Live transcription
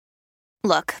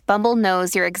Look, Bumble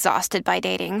knows you're exhausted by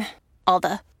dating. All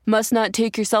the must not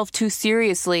take yourself too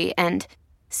seriously and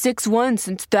 6'1"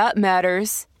 since that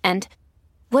matters. And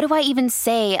what do I even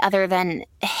say other than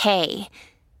hey?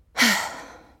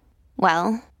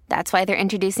 Well, that's why they're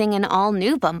introducing an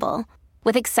all-new Bumble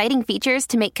with exciting features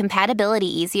to make compatibility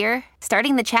easier,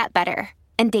 starting the chat better,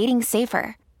 and dating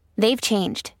safer. They've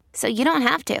changed, so you don't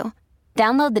have to.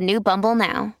 Download the new Bumble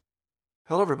now.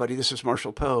 Hello, everybody. This is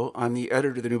Marshall Poe. I'm the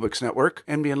editor of the New Books Network.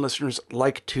 NBN listeners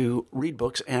like to read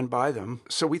books and buy them.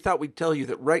 So we thought we'd tell you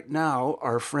that right now,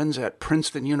 our friends at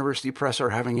Princeton University Press are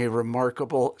having a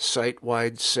remarkable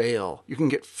site-wide sale. You can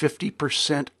get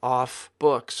 50% off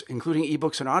books, including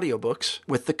ebooks and audiobooks,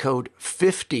 with the code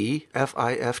 50,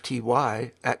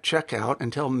 F-I-F-T-Y, at checkout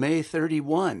until May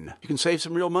 31. You can save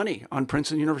some real money on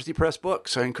Princeton University Press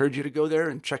books. I encourage you to go there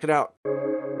and check it out.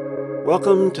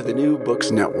 Welcome to the New Books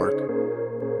Network.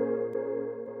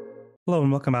 Hello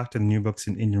and welcome back to the New Books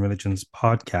in Indian Religions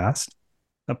podcast,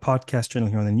 a podcast channel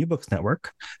here on the New Books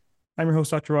Network. I'm your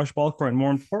host, Dr. Raj Balkaur, and more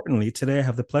importantly, today I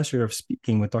have the pleasure of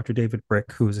speaking with Dr. David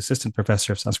Brick, who is Assistant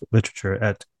Professor of Sanskrit Literature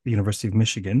at the University of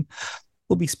Michigan.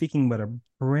 We'll be speaking about a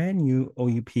brand new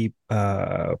OUP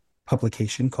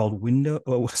publication called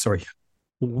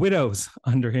Widows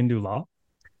Under Hindu Law.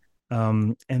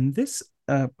 And this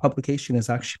publication is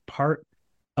actually part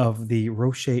of the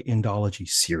Roche Indology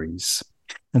series.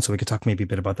 And so we could talk maybe a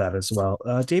bit about that as well.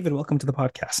 David, welcome to the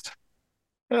podcast.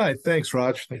 Hi, thanks,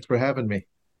 Raj. Thanks for having me.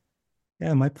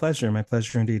 Yeah, my pleasure. My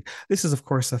pleasure indeed. This is, of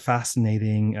course, a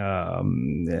fascinating,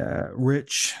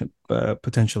 rich,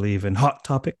 potentially even hot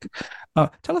topic.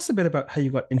 Tell us a bit about how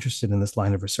you got interested in this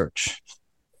line of research.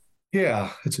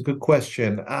 Yeah, it's a good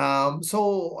question.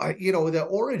 The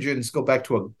origins go back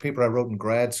to a paper I wrote in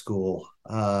grad school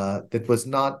that was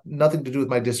nothing to do with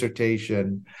my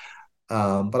dissertation.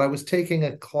 But I was taking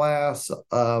a class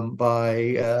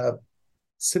by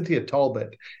Cynthia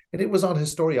Talbot, and it was on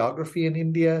historiography in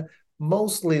India,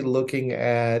 mostly looking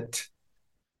at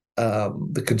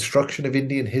the construction of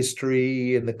Indian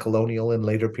history in the colonial and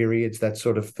later periods, that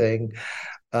sort of thing.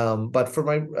 But for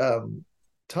my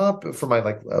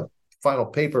final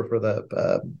paper for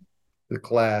the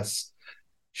class,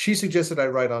 she suggested I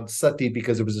write on Sati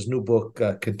because there was this new book,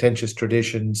 Contentious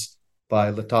Traditions, by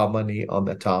Lata Mani on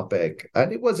the topic.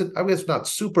 And it wasn't, I guess, not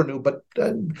super new, but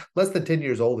less than 10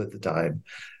 years old at the time.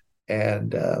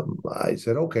 And I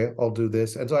said, okay, I'll do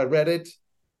this. And so I read it.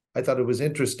 I thought it was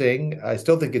interesting. I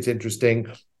still think it's interesting.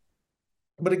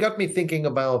 But it got me thinking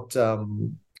about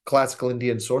classical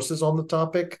Indian sources on the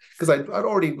topic, because I'd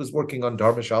already was working on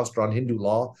Dharma Shastra, on Hindu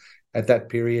law at that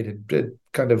period, and did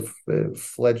kind of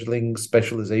fledgling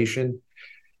specialization.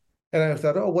 And I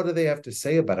thought, what do they have to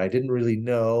say about it? I didn't really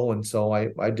know. And so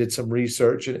I did some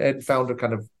research and found a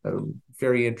kind of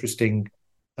very interesting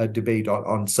debate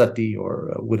on sati,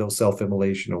 or widow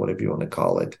self-immolation, or whatever you want to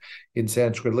call it, in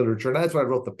Sanskrit literature. And that's what I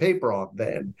wrote the paper on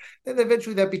then. And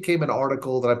eventually that became an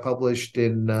article that I published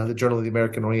in the Journal of the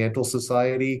American Oriental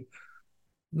Society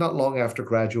not long after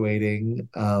graduating.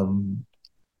 And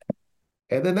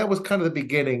then that was kind of the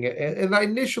beginning. And I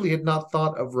initially had not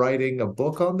thought of writing a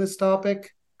book on this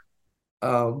topic.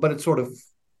 But it's sort of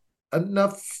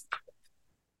enough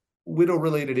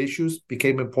widow-related issues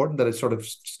became important that it sort of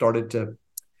started to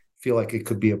feel like it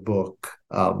could be a book.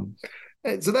 And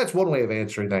so that's one way of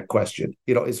answering that question.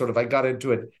 It's sort of, I got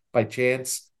into it by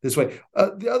chance this way.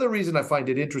 The other reason I find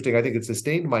it interesting, I think it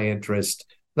sustained my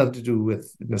interest, nothing to do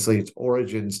with necessarily its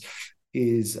origins,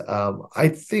 is I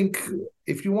think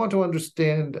if you want to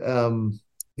understand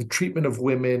the treatment of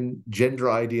women, gender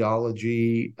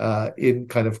ideology in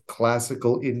kind of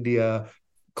classical India,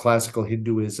 classical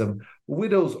Hinduism,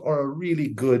 widows are a really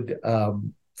good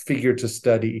figure to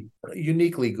study,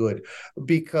 uniquely good,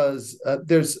 because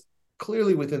there's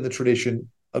clearly within the tradition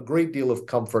a great deal of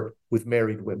comfort with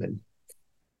married women.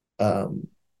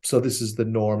 So this is the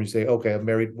norm. You say, okay, a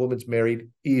married woman's married,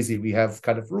 easy. We have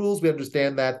kind of rules. We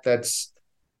understand that. That's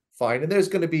fine. And there's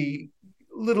going to be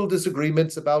little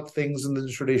disagreements about things in the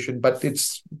tradition, but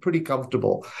it's pretty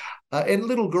comfortable. And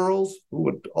little girls who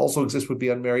would also exist would be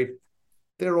unmarried.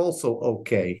 They're also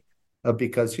okay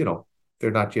because,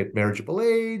 they're not yet marriageable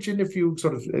age. And if you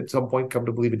sort of at some point come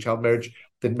to believe in child marriage,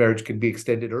 then marriage can be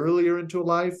extended earlier into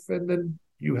life. And then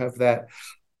you have that.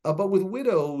 But with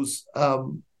widows,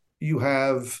 you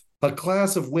have a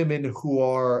class of women who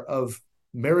are of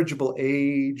marriageable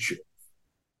age,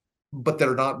 but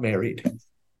they're not married.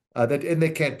 And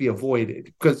they can't be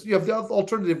avoided, because you have the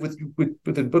alternative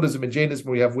within Buddhism and Jainism,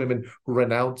 where you have women who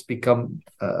renounce, become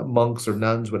monks or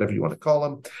nuns, whatever you want to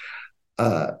call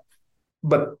them.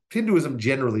 But Hinduism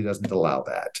generally doesn't allow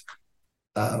that.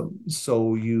 But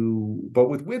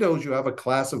with widows, you have a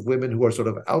class of women who are sort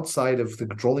of outside of the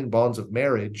controlling bonds of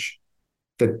marriage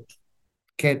that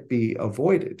can't be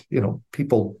avoided.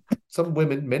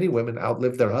 Many women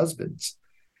outlive their husbands.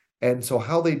 And so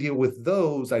how they deal with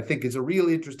those, I think, is a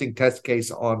really interesting test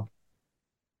case on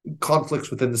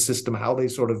conflicts within the system, how they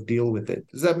sort of deal with it.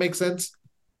 Does that make sense?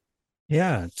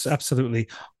 Yeah, it's absolutely.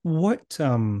 What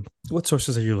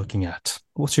sources are you looking at?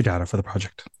 What's your data for the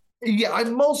project? Yeah,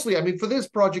 for this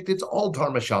project, it's all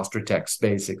Dharma Shastra texts,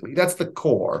 basically. That's the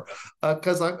core.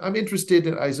 Because I'm interested,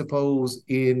 I suppose,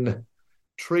 in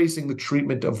tracing the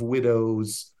treatment of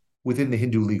widows within the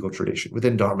Hindu legal tradition,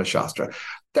 within Dharma Shastra.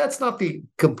 That's not the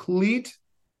complete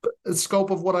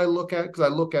scope of what I look at, because I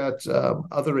look at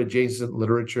other adjacent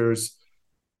literatures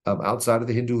outside of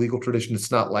the Hindu legal tradition.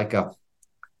 It's not like a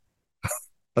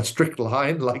strict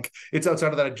line, like it's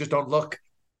outside of that I just don't look.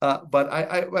 But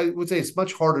I would say it's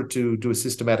much harder to do a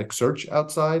systematic search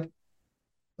outside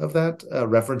of that,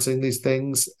 referencing these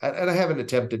things. And I haven't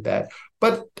attempted that.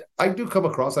 But I do come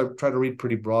across, I try to read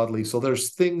pretty broadly. So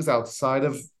there's things outside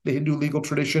of the Hindu legal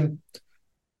tradition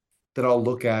that I'll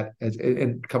look at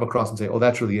and come across and say, oh,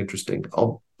 that's really interesting.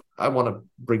 I want to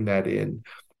bring that in.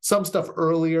 Some stuff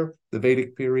earlier, the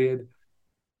Vedic period,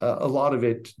 a lot of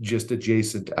it just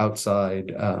adjacent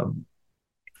outside.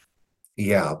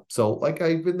 So like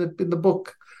in the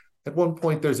book, at one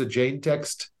point there's a Jain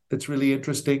text that's really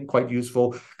interesting, quite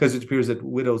useful, because it appears that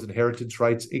widows' inheritance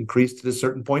rights increased at a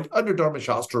certain point under Dharma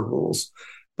Shastra rules.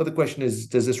 But the question is,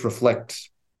 does this reflect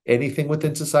anything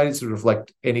within society? Does it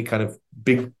reflect any kind of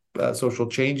big social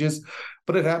changes?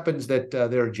 But it happens that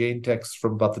there are Jain texts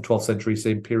from about the 12th century,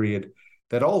 same period,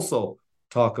 that also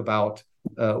talk about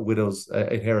widows'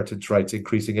 inheritance rights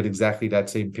increasing at exactly that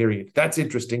same period. That's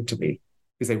interesting to me.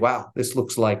 You say, wow, this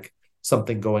looks like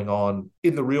something going on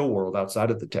in the real world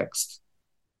outside of the text.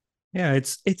 Yeah,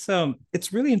 it's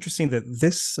really interesting that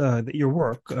that your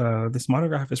work, this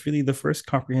monograph, is really the first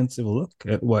comprehensive look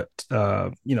at what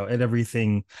at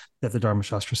everything that the Dharma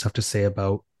Shastras have to say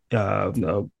about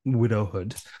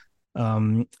widowhood.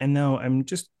 And now I'm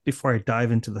just, before I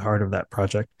dive into the heart of that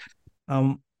project,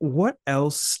 what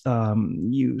else,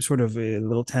 you sort of a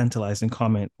little tantalizing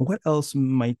comment, what else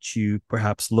might you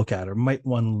perhaps look at, or might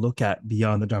one look at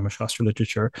beyond the Dharma Shastra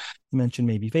literature? You mentioned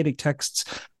maybe Vedic texts.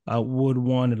 Would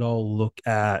one at all look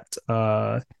at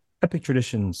epic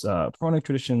traditions, Puranic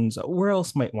traditions? Where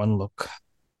else might one look?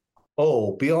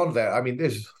 Oh, beyond that, I mean,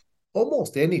 there's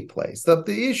almost any place.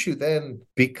 The issue then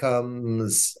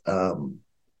becomes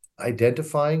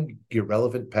identifying your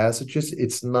relevant passages.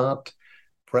 It's not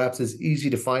perhaps as easy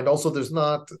to find. Also,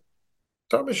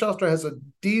 Dharma Shastra has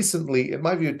in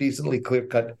my view, a decently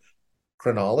clear-cut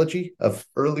chronology of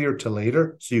earlier to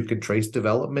later, so you can trace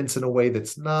developments in a way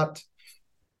that's not,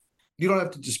 you don't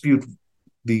have to dispute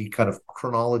the kind of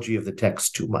chronology of the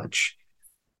text too much.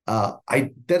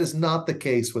 That is not the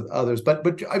case with others, but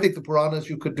I think the Puranas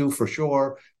you could do for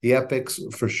sure, the epics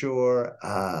for sure,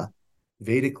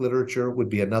 Vedic literature would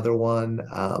be another one.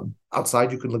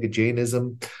 Outside, you could look at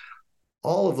Jainism.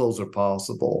 All of those are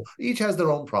possible. Each has their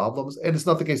own problems, and it's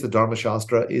not the case that Dharma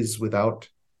Shastra is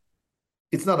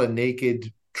it's not a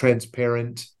naked,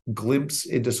 transparent glimpse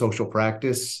into social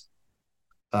practice.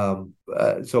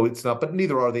 So it's not, but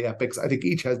neither are the epics. I think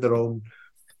each has their own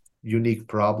unique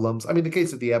problems. I mean, the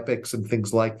case of the epics and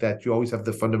things like that, you always have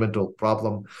the fundamental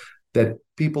problem that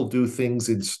people do things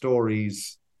in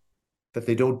stories that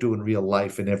they don't do in real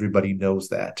life, and everybody knows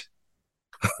that.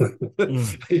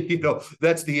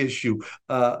 That's the issue.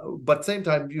 But at the same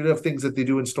time, you have things that they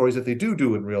do in stories that they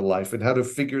do in real life, and how to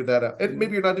figure that out. And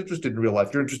maybe you're not interested in real life,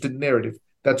 you're interested in narrative.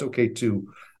 That's okay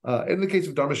too. In the case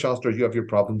of Dharma Shastra, you have your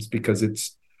problems because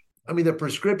they're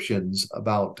prescriptions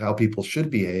about how people should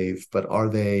behave, but were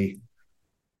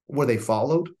they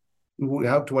followed?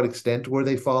 To what extent were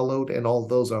they followed? And all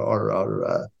those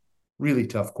are really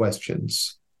tough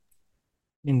questions.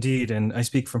 Indeed, and I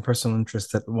speak from personal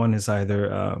interest that one is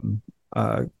either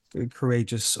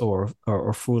courageous or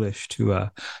foolish to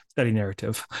study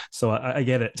narrative. So I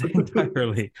get it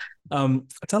entirely.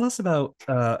 Tell us about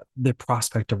the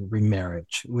prospect of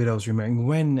remarriage, widows remarrying.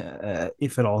 When,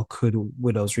 if at all, could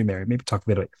widows remarry? Maybe talk a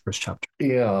bit about your first chapter.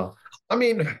 Yeah, I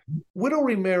mean, widow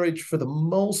remarriage for the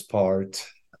most part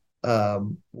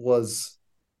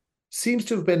seems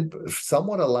to have been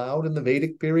somewhat allowed in the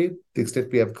Vedic period, to the extent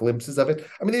we have glimpses of it.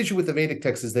 I mean, the issue with the Vedic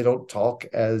texts is they don't talk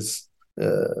as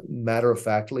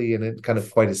matter-of-factly and in kind of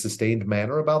quite a sustained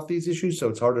manner about these issues, so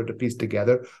it's harder to piece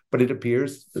together. But it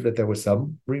appears that there was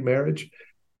some remarriage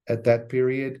at that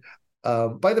period.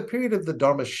 By the period of the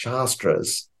Dharma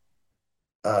Shastras,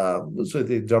 So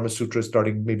the Dharma Sutra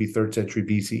starting maybe 3rd century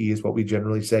BCE is what we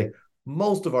generally say.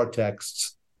 Most of our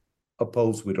texts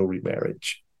oppose widow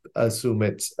remarriage, assume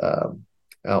it's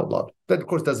outlawed. That, of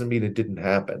course, doesn't mean it didn't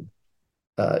happen.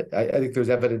 I think there's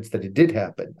evidence that it did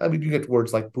happen. I mean, you get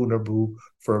words like punarbu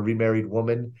for a remarried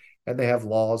woman, and they have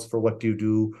laws for what do you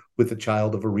do with the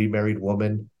child of a remarried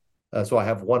woman. So I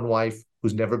have one wife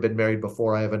who's never been married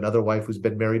before. I have another wife who's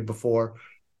been married before.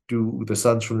 Do the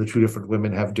sons from the two different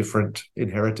women have different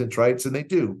inheritance rights? And they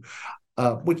do,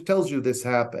 which tells you this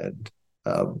happened.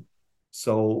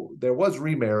 So there was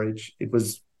remarriage. It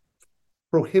was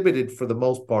prohibited for the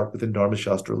most part within Dharma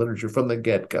Shastra literature from the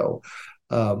get-go.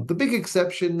 The big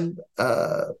exception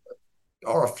are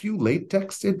a few late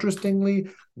texts, interestingly.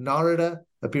 Narada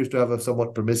appears to have a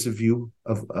somewhat permissive view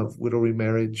of widow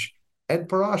remarriage, and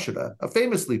Parashara,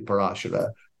 famously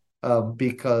Parashara,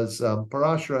 because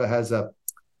Parashara has a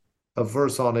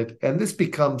verse on it, and this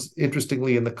becomes,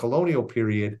 interestingly, in the colonial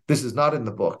period. This is not in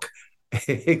the book,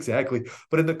 exactly,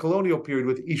 but in the colonial period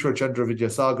with Ishwar Chandra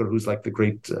Vidyasagar, who's like the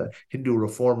great Hindu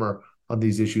reformer on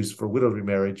these issues for widow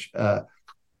remarriage,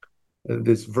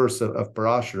 this verse of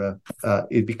Parashara,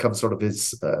 it becomes sort of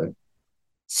his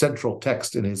central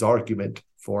text in his argument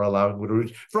for allowing widow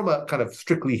remarriage from a kind of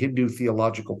strictly Hindu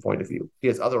theological point of view. He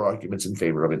has other arguments in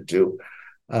favor of it too.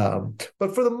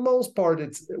 But for the most part,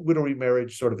 it's widow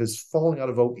remarriage sort of is falling out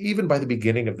of vogue, even by the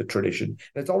beginning of the tradition.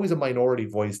 And it's always a minority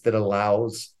voice that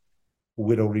allows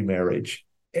widow remarriage.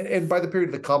 And by the period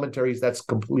of the commentaries, that's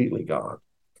completely gone.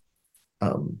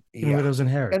 Widows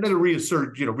inherit. And then it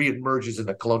reemerges in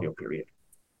the colonial period.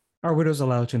 Are widows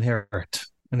allowed to inherit?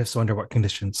 And if so, under what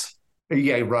conditions?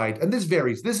 Yeah, right. And this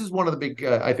varies. This is one of the big,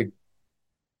 I think,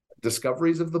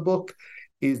 discoveries of the book,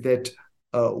 is that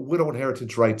widow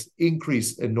inheritance rights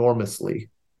increase enormously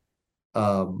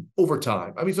over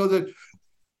time. I mean, so that,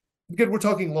 again, we're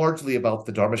talking largely about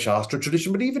the Dharma Shastra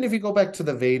tradition, but even if you go back to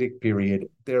the Vedic period,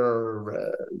 there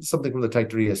are something from the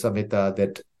Taittiriya Samhita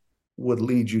that would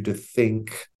lead you to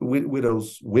think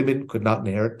women could not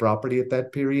inherit property at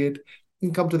that period. You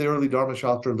can come to the early Dharma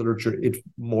Shastra literature, it's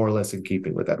more or less in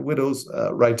keeping with that. Widows'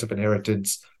 rights of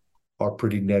inheritance are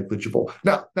pretty negligible.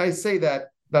 Now, I say that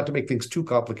not to make things too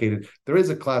complicated. There is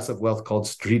a class of wealth called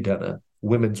stridhana,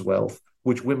 women's wealth,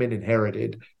 which women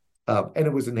inherited. And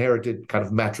it was inherited kind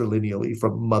of matrilineally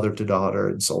from mother to daughter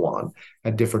and so on,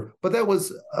 and different. But that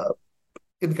was,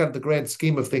 in kind of the grand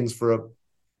scheme of things, for a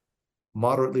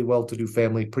moderately well-to-do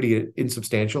family, pretty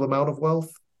insubstantial amount of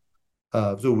wealth.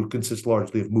 So it would consist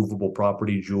largely of movable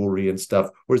property, jewelry, and stuff,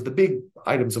 whereas the big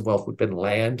items of wealth would have been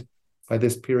land by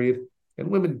this period. And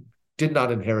women did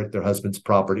not inherit their husband's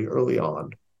property early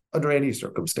on, under any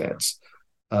circumstance,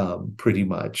 pretty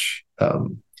much.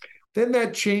 Then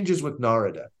that changes with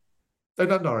Narada.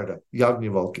 Not Narada,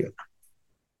 Yajnavalkya.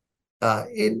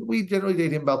 We generally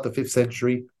date him about the 5th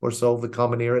century or so of the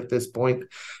Common Era at this point.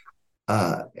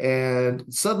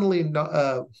 And suddenly,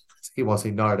 he wants to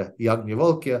say Narada,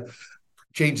 Yajnavalkya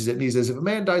changes it, and he says, if a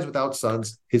man dies without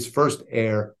sons, his first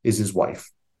heir is his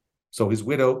wife. So his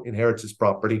widow inherits his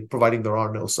property, providing there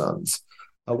are no sons.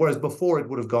 Whereas before it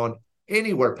would have gone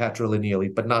anywhere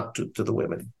patrilineally, but not to the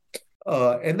women.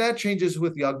 And that changes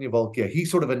with Yajnavalkya. He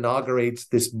sort of inaugurates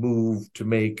this move to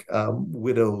make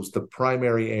widows the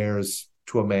primary heirs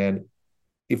to a man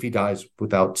if he dies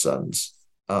without sons.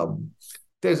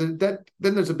 There's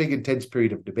a big intense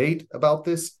period of debate about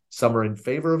this. Some are in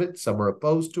favor of it, some are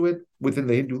opposed to it within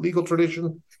the Hindu legal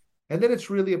tradition. And then it's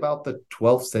really about the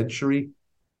 12th century,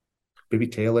 maybe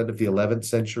tail end of the 11th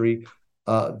century,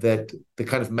 that the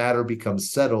kind of matter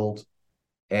becomes settled,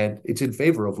 and it's in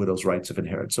favor of widows' rights of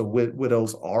inheritance. So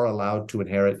widows are allowed to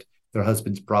inherit their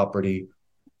husband's property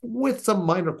with some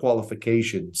minor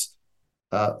qualifications,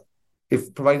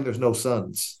 if providing there's no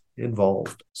sons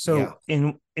involved. So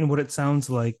in what it sounds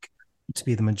like to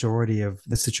be the majority of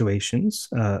the situations,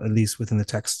 at least within the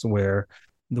text, where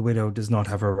the widow does not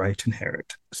have a right to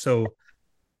inherit. So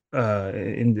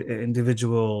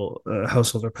individual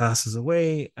householder passes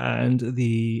away, and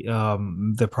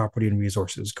the property and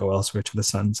resources go elsewhere to the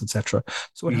sons, etc.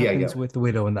 So what happens with the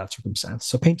widow in that circumstance?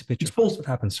 So paint a picture. What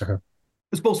happens to her?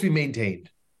 It's supposed to be maintained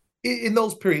in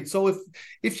those periods. So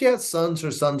if she has sons,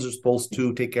 her sons are supposed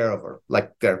to take care of her,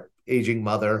 like their aging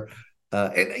mother.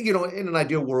 And in an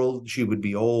ideal world, she would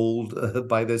be old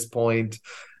by this point,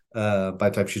 by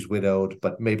the time she's widowed,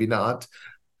 but maybe not.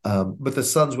 But the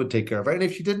sons would take care of her. And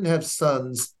if she didn't have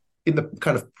sons, in the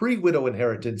kind of pre-widow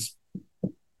inheritance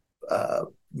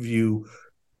view,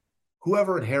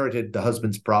 whoever inherited the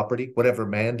husband's property, whatever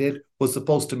man did, was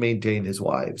supposed to maintain his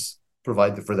wives,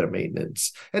 provide for their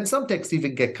maintenance. And some texts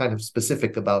even get kind of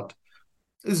specific about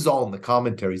this is all in the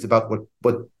commentaries about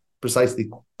what precisely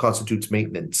constitutes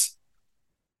maintenance.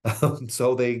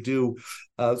 So they do.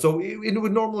 So it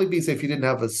would normally be, say, if you didn't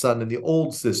have a son in the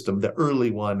old system, the early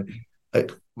one,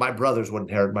 my brothers would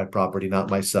inherit my property, not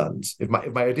my sons. If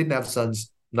I didn't have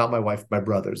sons, not my wife, my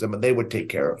brothers. I mean, they would take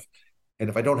care of. And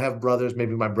if I don't have brothers,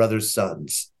 maybe my brother's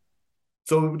sons.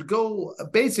 So it would go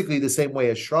basically the same way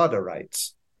as Shraddha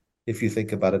rights, if you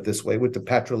think about it this way, with the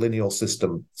patrilineal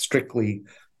system strictly.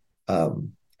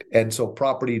 And so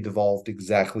property devolved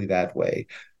exactly that way.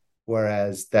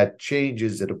 Whereas that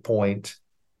changes at a point,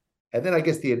 and then I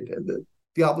guess the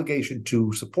obligation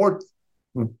to support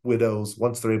widows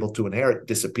once they're able to inherit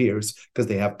disappears because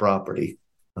they have property.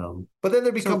 But then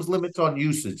there becomes limits on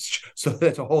usage, so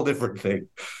that's a whole different thing.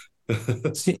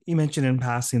 So you mentioned in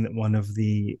passing that one of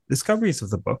the discoveries of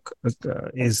the book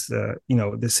is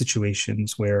the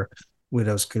situations where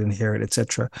widows could inherit,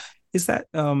 etc. Is that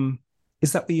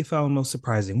what you found most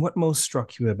surprising? What most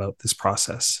struck you about this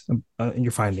process in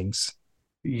your findings?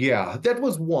 Yeah, that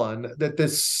was one, that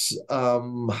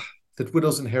that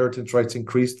widows' inheritance rights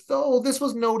increased, though this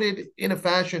was noted in a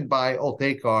fashion by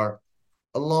Oltekar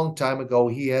a long time ago.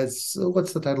 He has,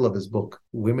 what's the title of his book?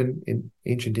 Women in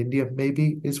Ancient India,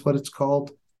 maybe, is what it's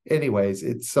called. Anyways,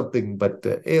 it's something, but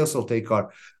A.S. Oltekar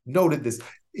noted this.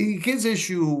 His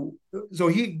issue, so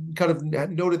he kind of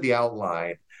noted the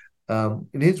outline.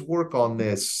 In his work on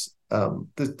this,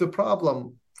 the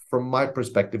problem from my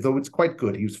perspective, though it's quite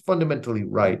good, he was fundamentally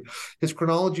right. His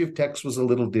chronology of text was a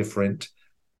little different.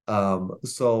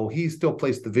 So he still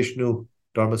placed the Vishnu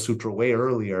Dharma Sutra way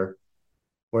earlier,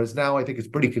 whereas now I think it's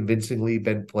pretty convincingly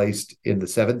been placed in the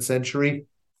 7th century,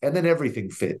 and then everything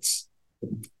fits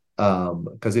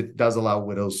because it does allow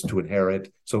widows to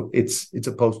inherit. So it's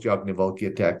a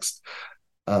post-Yajnavalkya text.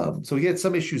 So he had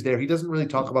some issues there. He doesn't really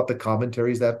talk about the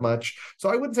commentaries that much. So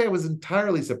I wouldn't say I was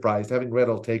entirely surprised, having read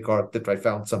Oltekar, that I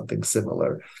found something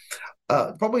similar.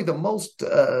 Probably the most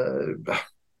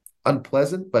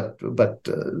unpleasant but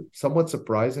somewhat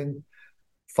surprising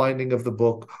finding of the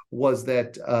book was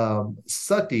that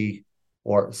sati,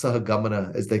 or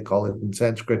sahagamana as they call it in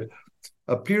Sanskrit,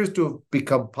 appears to have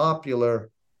become popular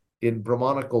in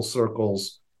Brahmanical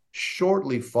circles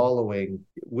shortly following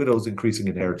widows' increasing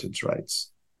inheritance rights.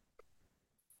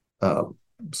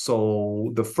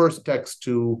 So the first text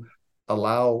to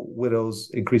allow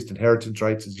widows increased inheritance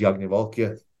rights is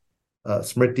Yajnavalkya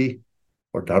Smriti,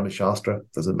 or Dharmashastra,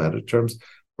 doesn't matter terms.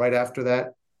 Right after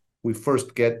that, we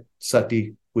first get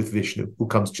sati with Vishnu, who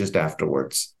comes just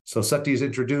afterwards. So sati is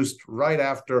introduced right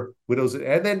after widows,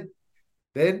 and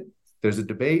then there's a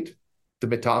debate. The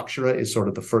Mitakshara is sort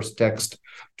of the first text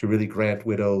to really grant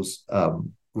widows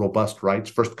robust rights,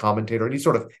 first commentator, and he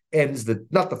sort of ends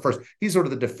he's sort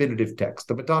of the definitive text.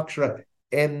 The Mitakshara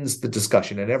ends the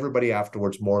discussion, and everybody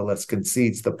afterwards more or less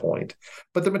concedes the point.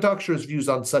 But the Mitakshara's views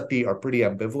on sati are pretty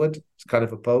ambivalent. It's kind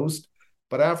of opposed.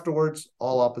 But afterwards,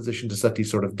 all opposition to sati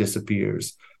sort of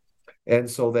disappears. And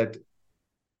so that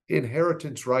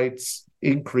inheritance rights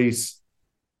increase,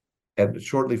 and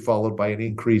shortly followed by an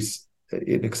increase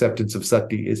in acceptance of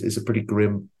sati is a pretty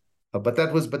grim. But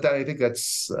I think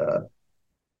that's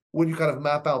when you kind of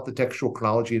map out the textual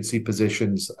chronology and see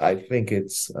positions, I think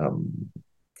it's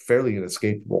fairly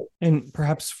inescapable. And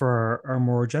perhaps for our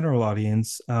more general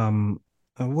audience,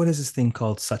 what is this thing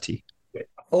called sati?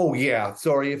 Oh yeah,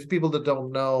 sorry if people that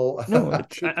don't know. No,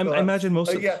 I imagine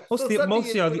most of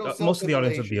the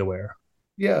audience would be aware.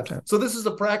 Yeah. So this is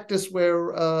a practice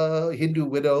where Hindu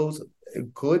widows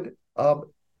could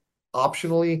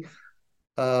optionally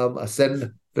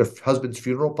ascend their husband's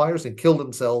funeral pyres and kill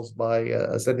themselves by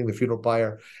ascending the funeral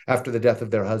pyre after the death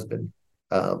of their husband.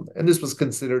 And this was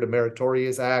considered a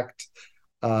meritorious act,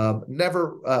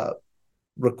 never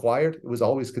required. It was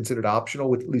always considered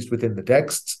optional, at least within the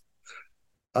texts.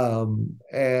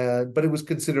 But it was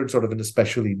considered sort of an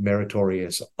especially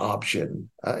meritorious option.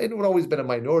 It would always been a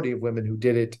minority of women who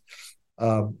did it.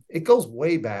 It goes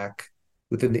way back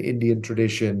within the Indian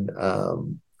tradition,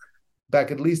 back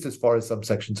at least as far as some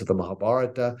sections of the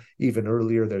Mahabharata. Even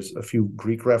earlier, there's a few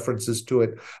Greek references to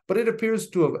it, but it appears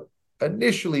to have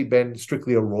initially been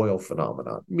strictly a royal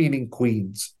phenomenon, meaning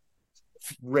queens.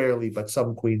 Rarely, but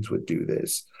some queens would do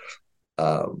this.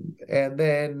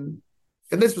 And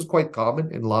this was quite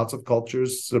common in lots of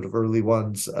cultures, sort of early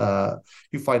ones.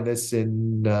 You find this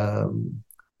in,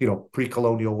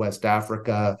 pre-colonial West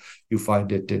Africa. You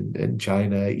find it in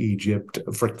China, Egypt,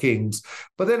 for kings.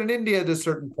 But then in India, at a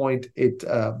certain point, it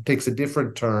takes a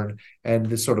different turn, and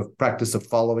this sort of practice of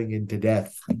following into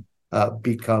death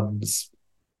becomes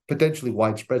potentially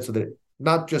widespread, so that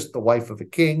not just the wife of a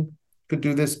king could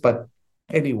do this, but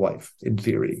any wife, in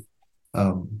theory.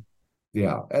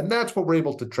 Yeah. And that's what we're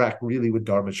able to track really with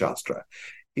Dharma Shastra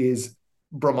is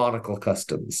Brahmanical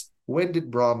customs. When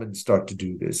did Brahmins start to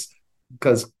do this?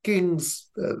 Because kings,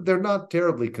 they're not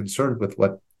terribly concerned with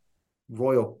what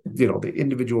the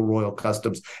individual royal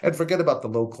customs, and forget about the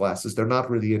low classes. They're not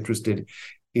really interested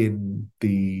in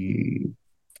the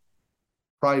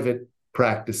private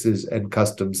practices and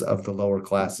customs of the lower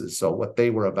classes. So what they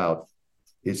were about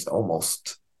is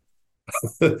almost,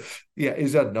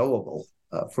 is unknowable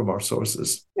from our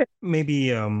sources.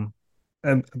 Maybe a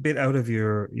bit out of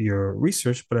your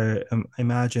research, but I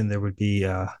imagine there would be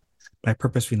my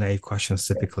purposefully naive questions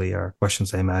typically are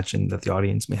questions I imagine that the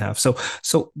audience may have.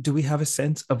 So do we have a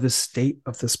sense of the state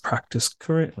of this practice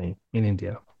currently in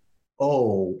India?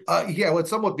 Oh, well,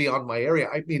 it's somewhat beyond my area.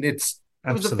 I mean, there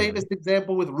was a famous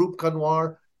example with Roop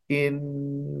Kanwar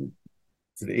in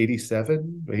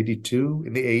 87, 82,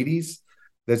 in the 80s.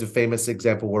 There's a famous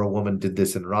example where a woman did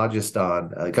this in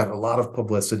Rajasthan. Got a lot of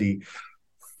publicity.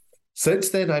 Since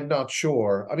then, I'm not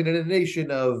sure. I mean, in a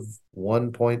nation of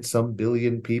 1 point some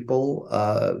billion people,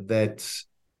 that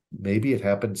maybe it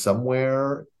happened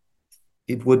somewhere.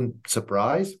 It wouldn't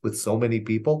surprise with so many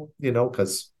people,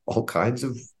 because all kinds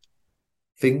of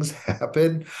things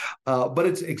happen. But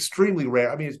it's extremely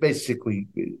rare. I mean, it's basically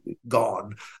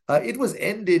gone. It was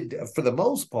ended for the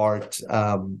most part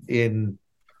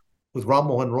with Ram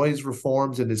Mohan Roy's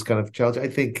reforms and his kind of challenge. I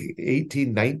think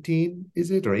 1819,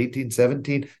 is it, or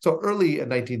 1817? So early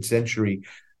 19th century,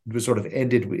 it was sort of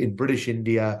ended in British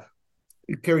India.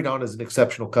 It carried on as an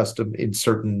exceptional custom in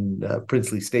certain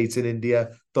princely states in India.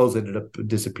 Those ended up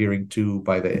disappearing too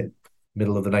by the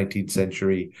middle of the 19th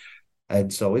century.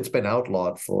 And so it's been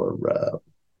outlawed for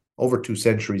over 2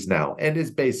 centuries now, and is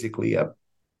basically a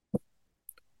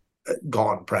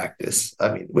gone practice.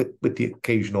 I mean, with the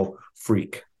occasional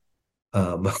freak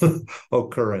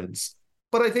occurrence.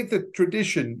 But I think the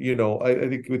tradition, I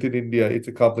think within India, it's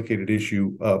a complicated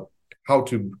issue of how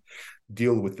to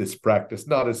deal with this practice,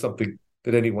 not as something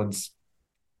that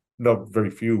very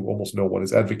few, almost no one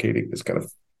is advocating this kind of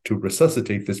to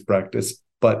resuscitate this practice,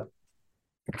 but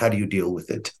how do you deal with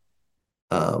it?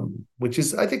 Which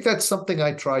is, I think that's something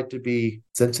I try to be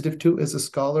sensitive to as a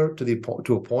scholar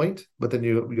to a point, but then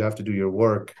you have to do your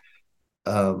work.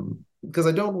 Because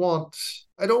I don't want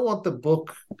the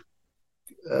book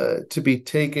to be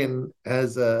taken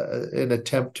as an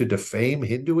attempt to defame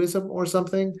Hinduism or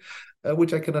something,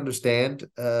 which I can understand.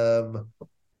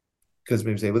 Because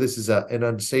maybe say, well, this is an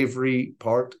unsavory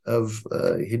part of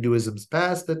Hinduism's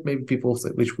past that maybe people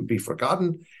which would be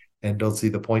forgotten and don't see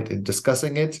the point in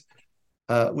discussing it,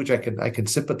 which I can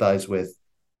sympathize with.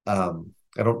 I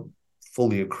don't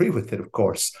fully agree with it, of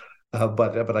course,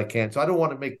 but I can. So I don't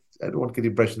want to get the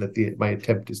impression that my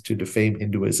attempt is to defame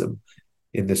Hinduism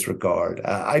in this regard.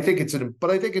 I think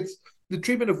the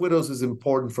treatment of widows is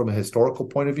important from a historical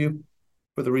point of view,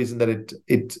 for the reason that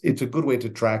it's a good way to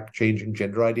track changing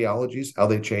gender ideologies, how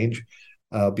they change,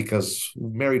 because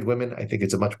married women, I think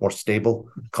it's a much more stable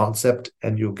concept,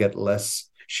 and you'll get less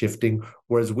shifting.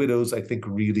 Whereas widows, I think,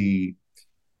 really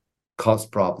cause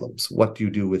problems. What do you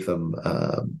do with them?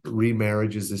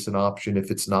 Remarriage, is this an option?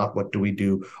 If it's not, what do we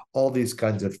do? All these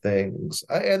kinds of things.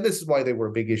 And this is why they were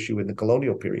a big issue in the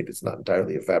colonial period. It's not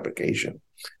entirely a fabrication.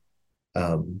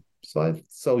 So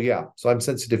I'm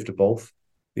sensitive to both.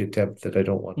 The attempt that I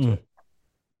don't want to.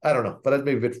 I don't know, but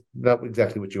maybe it's not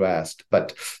exactly what you asked.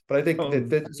 But I think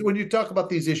that when you talk about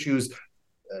these issues,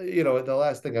 the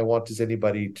last thing I want is I don't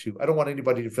want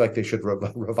anybody to feel like they should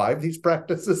revive these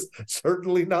practices.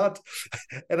 Certainly not.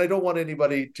 And I don't want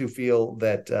anybody to feel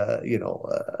that,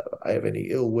 I have any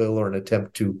ill will or an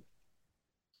attempt to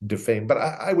defame. But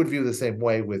I would view the same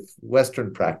way with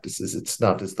Western practices. It's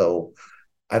not as though,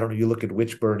 I don't know, you look at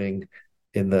witch burning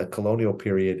in the colonial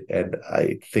period, and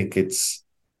I think it's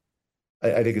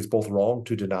both wrong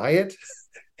to deny it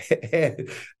and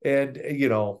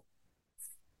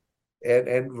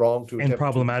wrong to and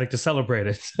problematic to celebrate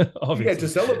it. Obviously. Yeah, to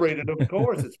celebrate it, of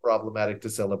course, it's problematic to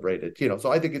celebrate it.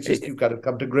 So I think it's just you've got to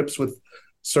come to grips with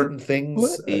certain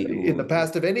things in the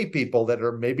past of any people that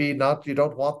are maybe not. You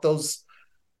don't want those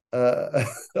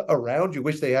around. You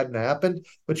wish they hadn't happened,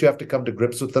 but you have to come to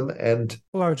grips with them. And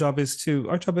our job is to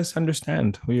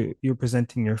understand. You're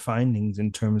presenting your findings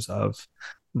in terms of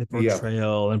the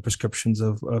portrayal and prescriptions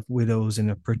of widows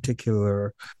in a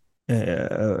particular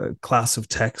class of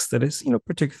text that is,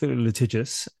 particularly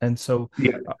litigious, and so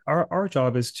our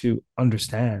job is to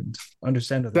understand other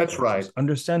that's cultures, right,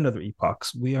 understand other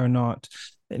epochs. We are not,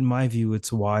 in my view,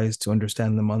 it's wise to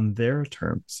understand them on their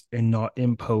terms and not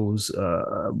impose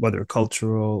whether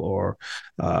cultural or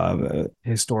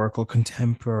historical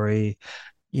contemporary,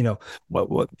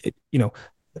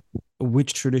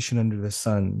 which tradition under the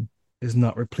sun is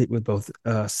not replete with both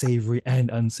savory and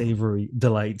unsavory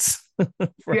delights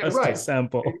for Yeah, us to right.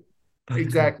 sample.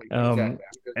 Exactly.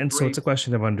 And so it's a Great.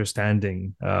 question of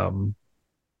understanding. I think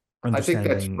that's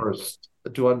Understanding. first.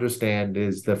 To understand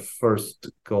is the first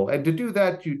goal. And to do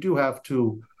that, you do have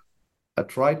to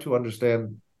try to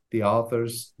understand the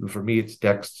authors. For me, it's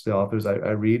texts, the authors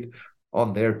I read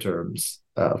on their terms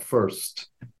first.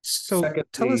 So tell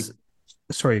Secondly, us.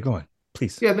 Sorry, go on,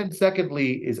 please. yeah, then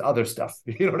secondly is other stuff.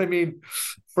 You know what I mean?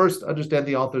 First, understand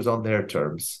the authors on their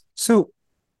terms. So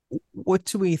what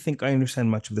do we think? I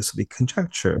understand much of this will be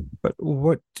conjecture, but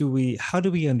how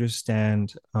do we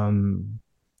understand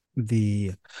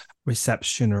the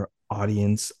reception or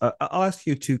audience? I'll ask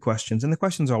you two questions, and the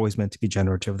questions are always meant to be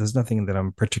generative. There's nothing that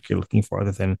I'm particularly looking for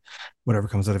other than whatever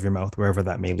comes out of your mouth, wherever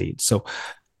that may lead. So,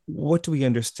 what do we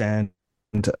understand,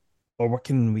 or what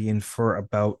can we infer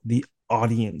about the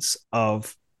audience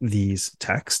of these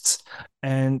texts,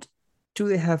 and do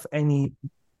they have any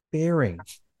bearing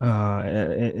in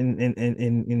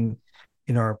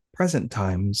our present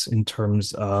times in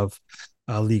terms of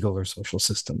legal or social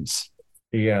systems?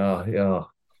 Yeah, yeah.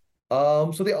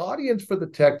 So the audience for the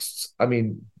texts, I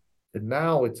mean,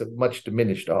 now it's a much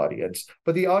diminished audience,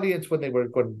 but the audience when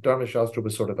Dharma Shastra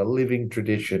was sort of a living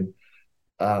tradition,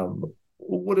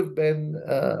 would have been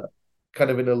kind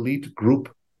of an elite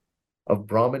group of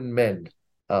Brahmin men,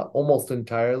 almost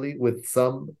entirely, with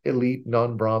some elite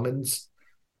non-Brahmins,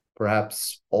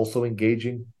 perhaps also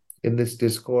engaging in this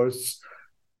discourse.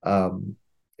 But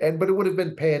it would have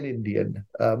been pan-Indian,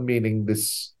 meaning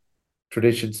this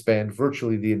tradition spanned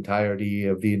virtually the entirety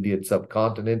of the Indian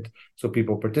subcontinent. So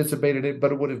people participated in it,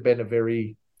 but it would have been a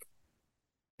very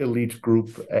elite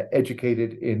group,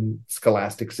 educated in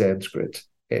scholastic Sanskrit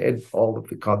and all of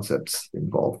the concepts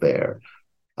involved there.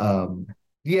 So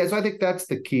I think that's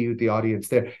the key with the audience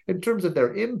there. In terms of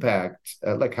their impact,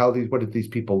 like what did these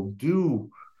people do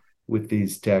with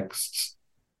these texts?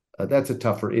 That's a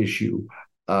tougher issue.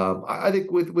 I think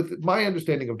with my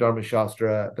understanding of Dharma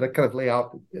Shastra that I kind of lay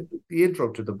out the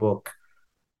intro to the book,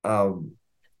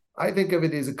 I think of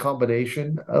it as a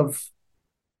combination of,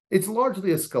 it's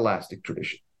largely a scholastic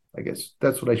tradition, I guess.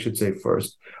 That's what I should say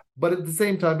first. But at the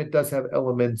same time, it does have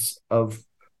elements of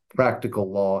practical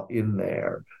law in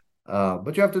there.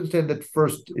 But you have to understand that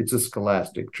first, it's a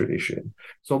scholastic tradition.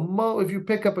 So if you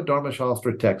pick up a Dharma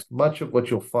Shastra text, much of what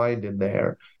you'll find in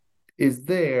there is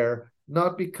there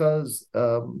not because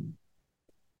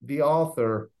the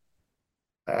author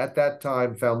at that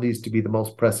time found these to be the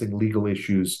most pressing legal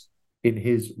issues in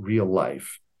his real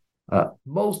life.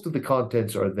 Most of the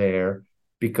contents are there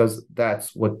because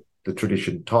that's what the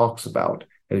tradition talks about.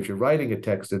 And if you're writing a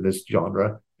text in this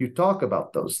genre, you talk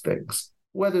about those things,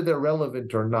 whether they're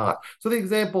relevant or not. So the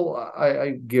example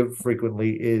I give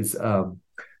frequently is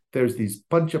there's these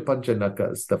pancha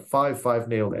nakas, the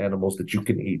five-nailed animals that you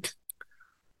can eat.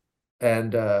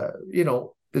 And,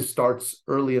 this starts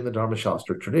early in the Dharma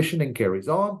Shastra tradition and carries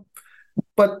on.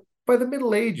 But by the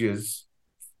Middle Ages,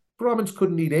 Brahmins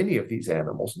couldn't eat any of these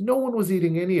animals. No one was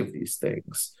eating any of these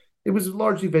things. It was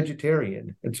largely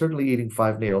vegetarian, and certainly eating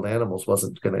five-nailed animals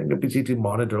wasn't going to. Nobody's eating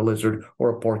monitor lizard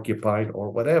or a porcupine or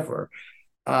whatever.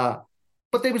 But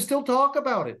they would still talk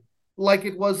about it like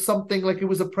it was something, like it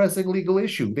was a pressing legal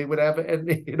issue. They would have,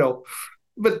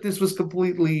 but this was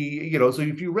completely, so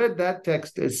if you read that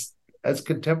text as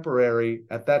contemporary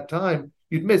at that time,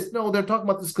 you'd miss, no, they're talking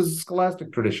about this because it's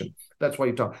scholastic tradition. That's why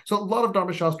you talk. So a lot of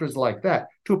Dharma Shastra is like that.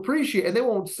 To appreciate, and they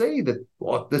won't say that,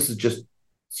 this is just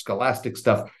scholastic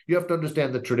stuff. You have to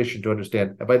understand the tradition to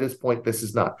understand. And by this point, this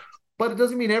is not. But it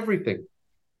doesn't mean everything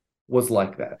was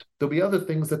like that. There'll be other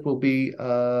things that will be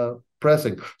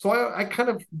pressing. So I kind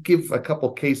of give a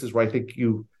couple cases where I think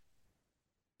you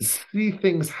see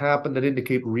things happen that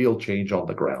indicate real change on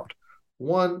the ground.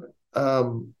 One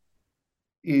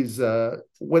is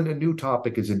when a new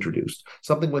topic is introduced,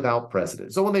 something without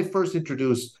precedent. So when they first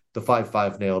introduced the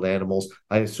five-nailed animals,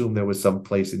 I assume there was some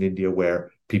place in India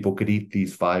where people could eat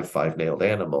these five-nailed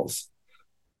animals.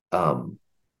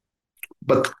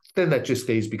 But then that just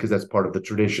stays because that's part of the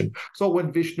tradition. So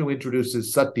when Vishnu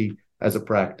introduces sati as a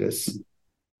practice,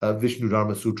 Vishnu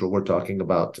Dharma Sutra we're talking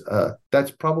about, that's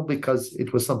probably because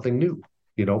it was something new.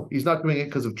 He's not doing it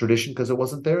because of tradition, because it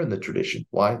wasn't there in the tradition.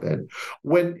 Why then?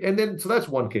 So that's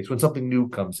one case, when something new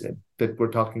comes in, that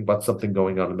we're talking about something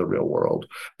going on in the real world.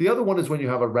 The other one is when you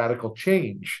have a radical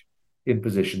change in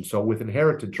position. So with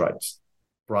inheritance rights,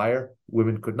 prior,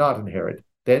 women could not inherit.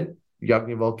 Then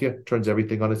Yajnavalkya turns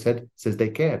everything on its head, says they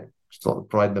can,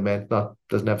 provided the man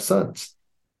doesn't have sons.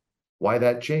 Why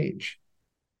that change?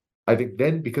 I think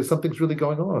then because something's really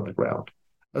going on the ground.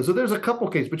 So there's a couple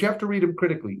cases, but you have to read them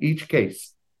critically. Each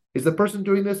case. Is the person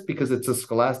doing this because it's a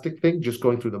scholastic thing, just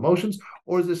going through the motions,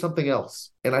 or is there something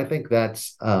else? And I think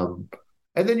that's, and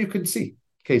then you can see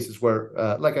cases where,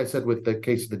 like I said, with the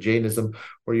case of the Jainism,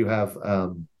 where you have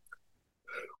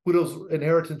widows'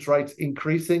 inheritance rights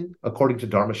increasing according to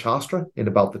Dharma Shastra in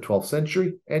about the 12th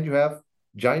century, and you have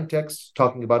Jain texts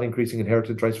talking about increasing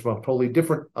inheritance rights from a totally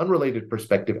different, unrelated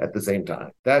perspective at the same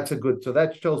time. So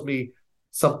that tells me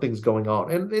something's going on.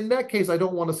 And in that case, I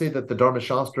don't want to say that the Dharma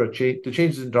Shastra, the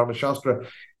changes in Dharma Shastra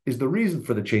is the reason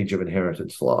for the change of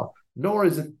inheritance law, nor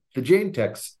is it the Jain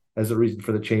text as a reason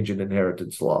for the change in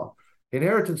inheritance law.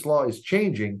 Inheritance law is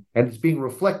changing and it's being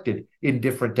reflected in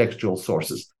different textual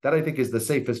sources. That I think is the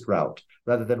safest route,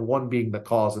 rather than one being the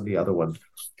cause and the other one.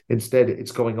 Instead,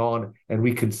 it's going on and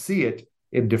we can see it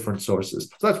in different sources.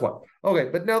 So that's one. Okay,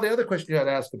 but now the other question you had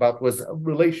asked about was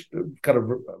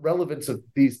relevance of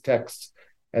these texts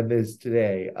and this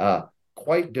today.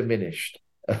 Quite diminished,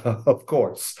 of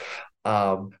course,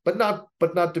 but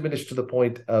not diminished to the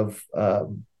point of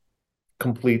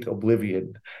complete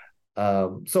oblivion.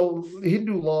 So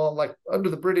Hindu law, like under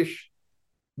the British,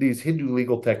 these Hindu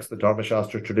legal texts, the Dharma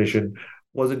Shastra tradition,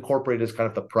 was incorporated as kind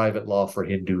of the private law for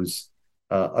Hindus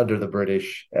under the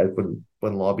British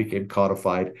when law became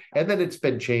codified. And then it's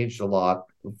been changed a lot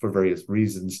for various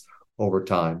reasons over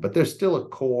time. But there's still a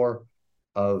core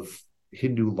of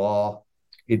Hindu law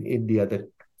in India that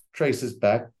traces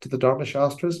back to the Dharma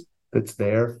Shastras that's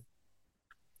there.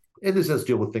 And this does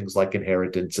deal with things like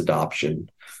inheritance, adoption,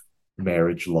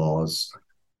 marriage laws.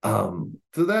 So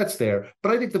that's there.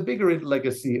 But I think the bigger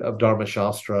legacy of Dharma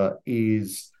Shastra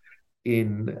is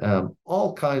in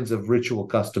all kinds of ritual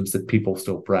customs that people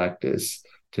still practice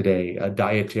today,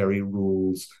 dietary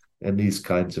rules and these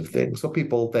kinds of things. So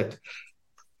people that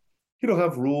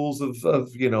have rules of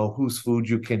whose food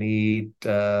you can eat.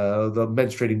 The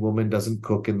menstruating woman doesn't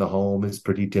cook in the home is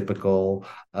pretty typical.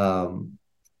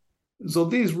 So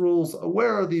these rules,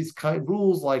 where are these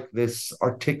rules like this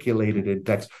articulated in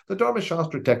text? The Dharma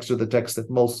Shastra texts are the texts that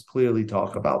most clearly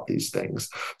talk about these things.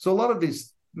 So a lot of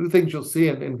these things you'll see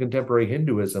in contemporary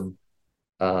Hinduism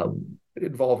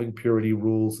involving purity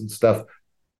rules and stuff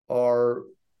are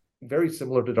very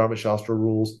similar to Dharma Shastra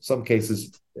rules. Some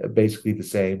cases basically the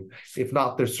same. If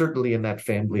not, they're certainly in that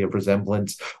family of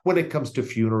resemblance. When it comes to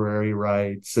funerary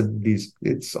rites and these,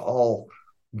 it's all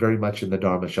very much in the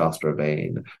Dharma Shastra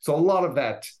vein. So a lot of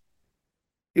that,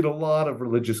 a lot of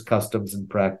religious customs and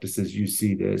practices, you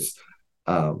see this.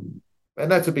 And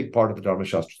that's a big part of the Dharma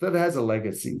Shastra. That has a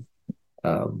legacy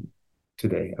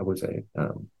today, I would say.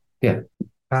 Yeah.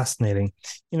 Fascinating.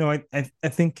 I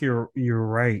think you're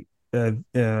right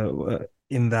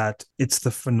in that it's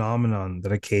the phenomenon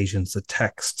that occasions the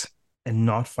text and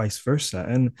not vice versa.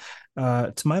 And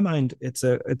to my mind, it's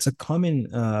a common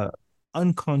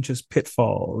unconscious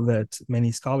pitfall that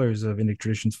many scholars of Indic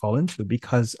traditions fall into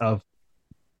because of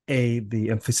the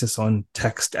emphasis on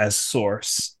text as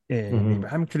source in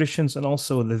Abrahamic traditions, and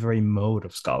also the very mode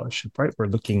of scholarship, right? We're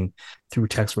looking through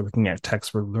text, we're looking at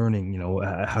text, we're learning,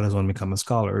 how does one become a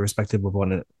scholar, irrespective of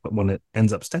what one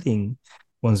ends up studying.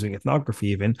 One's doing ethnography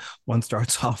even, one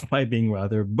starts off by being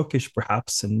rather bookish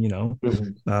perhaps, and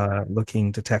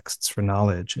looking to texts for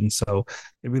knowledge. And so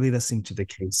it really does seem to be the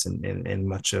case in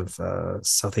much of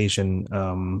South Asian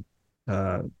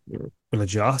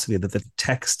religiosity, that the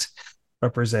text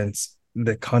represents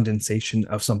the condensation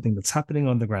of something that's happening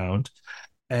on the ground,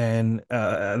 and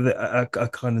a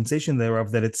condensation thereof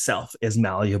that itself is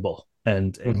malleable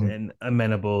and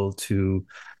amenable to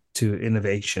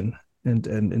innovation and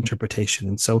interpretation.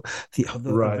 And so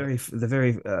the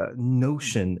very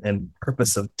notion and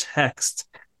purpose of text,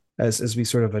 as we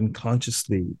sort of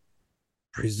unconsciously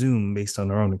presume based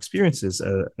on our own experiences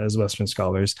as Western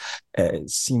scholars,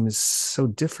 seems so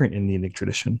different in the Indic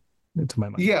tradition, to my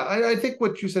mind. Yeah, I think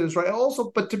what you said is right.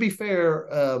 Also, but to be fair,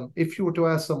 if you were to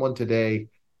ask someone today,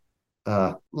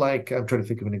 like, I'm trying to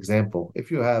think of an example.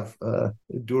 If you have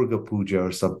Durga Puja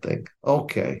or something,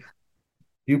 okay,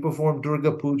 you perform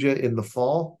Durga Puja in the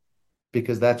fall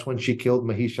because that's when she killed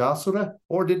Mahishasura?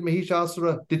 Or did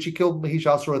she kill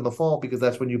Mahishasura in the fall because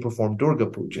that's when you perform Durga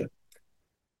Puja?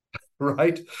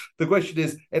 Right? The question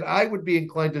is, and I would be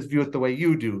inclined to view it the way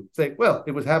you do, say, well,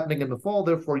 it was happening in the fall,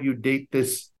 therefore you date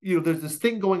this, there's this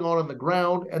thing going on the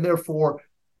ground, and therefore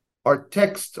our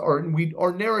texts, our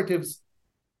narratives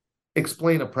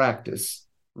explain a practice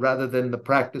rather than the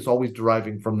practice always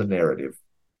deriving from the narrative,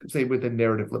 say within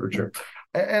narrative literature.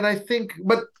 And I think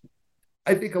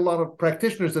a lot of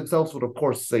practitioners themselves would, of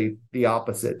course, say the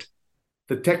opposite.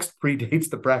 The text predates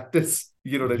the practice.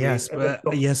 You know what I mean?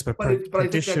 But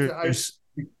practitioners.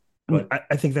 But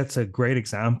I think that's a great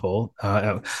example,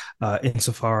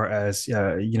 insofar as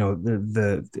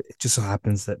it just so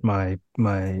happens that my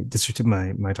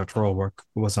doctoral work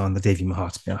was on the Devi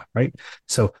Mahatmya, right?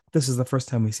 So this is the first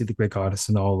time we see the great goddess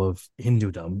in all of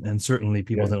Hindudom, and certainly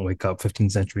people didn't wake up 15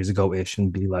 centuries ago ish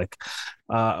and be like,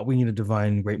 we need a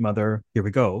divine great mother. Here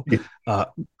we go.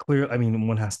 Clear. I mean,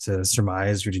 one has to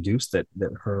surmise or deduce that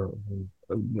her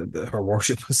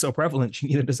worship was so prevalent she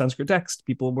needed a Sanskrit text.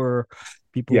 People were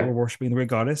worshiping the great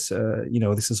goddess.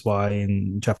 This is why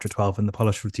in chapter 12 in the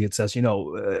Palashruti it says,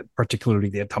 particularly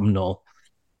the autumnal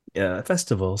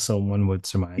festival. So one would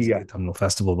surmise the autumnal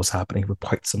festival was happening for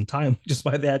quite some time, which is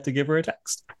why they had to give her a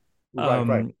text.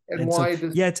 Right. And why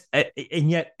so, yet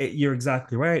you're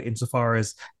exactly right insofar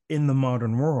as in the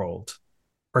modern world,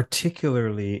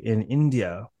 particularly in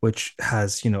India, which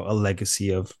has, a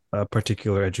legacy of a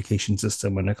particular education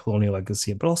system and a colonial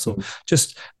legacy, but also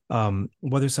just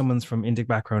whether someone's from Indic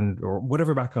background or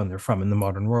whatever background they're from in the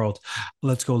modern world,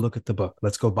 let's go look at the book.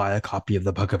 Let's go buy a copy of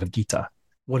the Bhagavad Gita.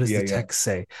 What does the text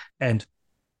say? And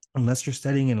unless you're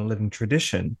studying in a living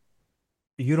tradition,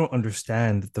 you don't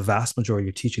understand that the vast majority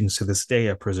of teachings to this day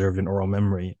are preserved in oral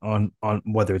memory on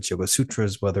whether it's Yoga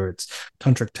Sutras, whether it's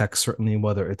tantric texts, certainly,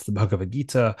 whether it's the Bhagavad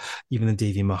Gita, even the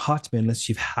Devi Mahatmya, unless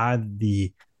you've had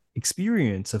the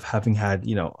experience of having had,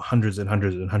 hundreds and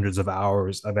hundreds and hundreds of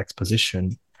hours of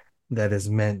exposition that is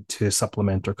meant to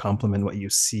supplement or complement what you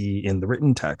see in the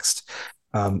written text.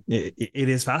 It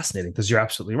is fascinating because you're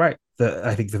absolutely right.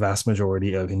 I think the vast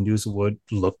majority of Hindus would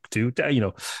look to,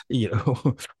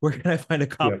 where can I find a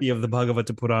copy of the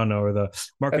Bhagavata Purana or the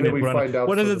Markandeya Purana?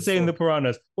 What does it say in the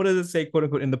Puranas? What does it say, quote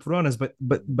unquote, in the Puranas? But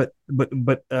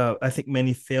I think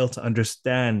many fail to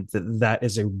understand that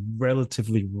is a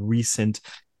relatively recent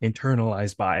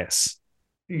internalized bias.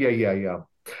 Yeah.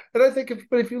 And I think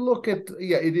if you look at,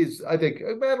 it is, I think,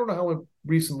 I don't know how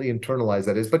recently internalized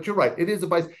that is, but you're right. It is a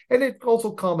bias. And it's also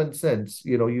common sense.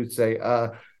 You'd say,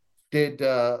 did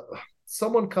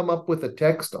someone come up with a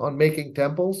text on making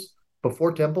temples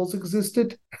before temples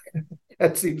existed?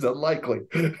 That seems unlikely.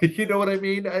 You know what I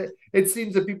mean? It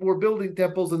seems that people were building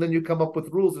temples and then you come up with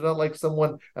rules. It's not like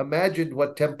someone imagined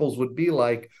what temples would be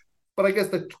like. But I guess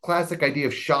the classic idea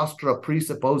of Shastra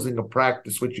presupposing a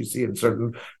practice, which you see in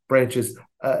certain branches,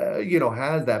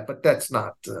 has that. But that's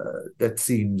not, that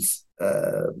seems,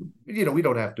 we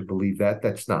don't have to believe that.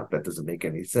 That doesn't make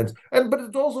any sense. But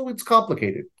it's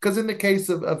complicated because in the case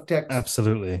of text.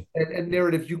 Absolutely. And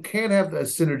narratives, you can't have a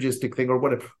synergistic thing or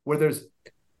whatever, where there's,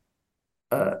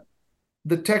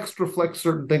 the text reflects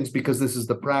certain things because this is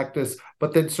the practice,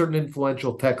 but then certain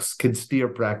influential texts can steer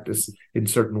practice in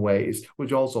certain ways,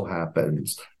 which also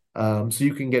happens. So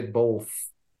you can get both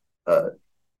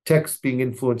texts being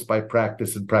influenced by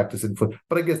practice and practice influence.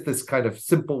 But I guess this kind of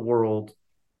simple world,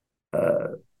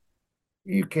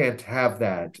 you can't have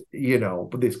that,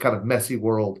 this kind of messy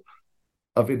world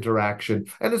of interaction.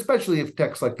 And especially if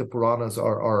texts like the Puranas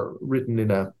are written in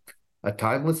a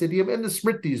timeless idiom, and the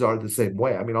Smritis are the same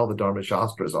way. I mean, all the Dharma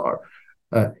Shastras are.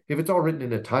 If it's all written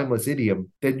in a timeless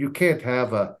idiom, then you can't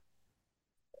have a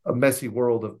messy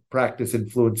world of practice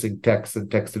influencing text and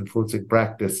text influencing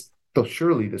practice. Though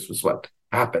surely this was what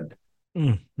happened,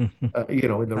 in the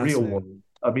real world.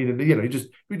 I mean,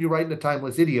 when you write in a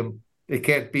timeless idiom, it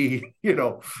can't be,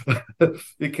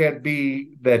 it can't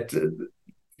be that,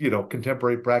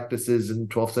 contemporary practices in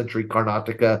 12th century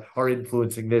Karnataka are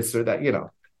influencing this or that,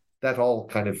 that all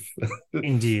kind of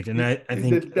indeed, and I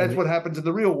think that's what happens in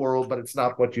the real world, but it's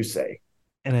not what you say.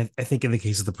 And I think in the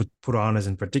case of the Puranas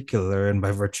in particular, and by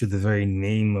virtue of the very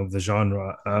name of the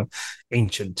genre,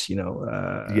 ancient,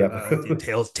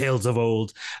 tales of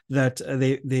old, that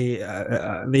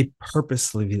they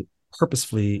purposefully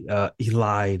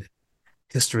elide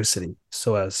historicity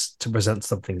so as to present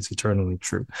something as eternally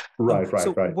true. Right.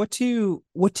 What do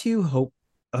you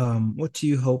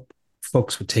hope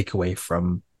folks would take away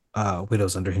from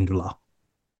widows under Hindu law?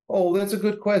 Oh, that's a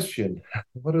good question.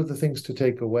 What are the things to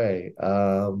take away?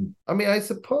 I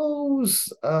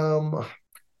suppose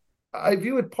I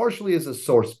view it partially as a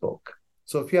source book.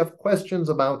 So if you have questions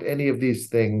about any of these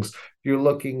things, you're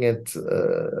looking at,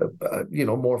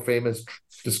 more famous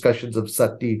discussions of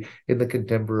sati in the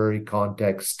contemporary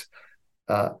context,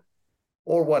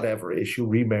 or whatever issue,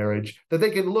 remarriage, that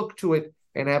they can look to it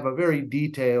and have a very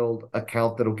detailed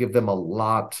account that'll give them a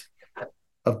lot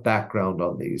of background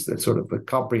on these. That's sort of a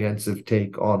comprehensive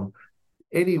take on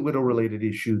any widow-related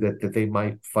issue that they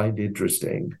might find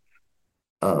interesting.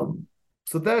 So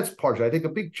that's partially. I think a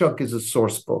big chunk is a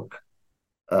source book.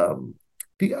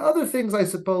 The other things, I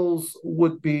suppose,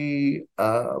 would be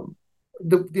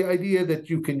the idea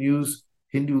that you can use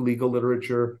Hindu legal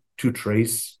literature to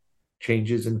trace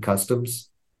changes in customs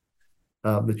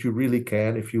that you really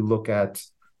can if you look at,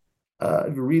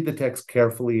 if you read the text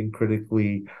carefully and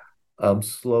critically,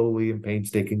 slowly and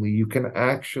painstakingly, you can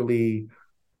actually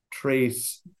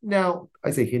trace. Now,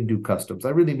 I say Hindu customs,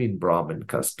 I really mean Brahmin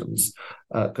customs,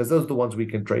 because those are the ones we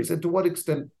can trace. And to what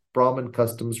extent Brahmin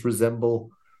customs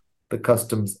resemble the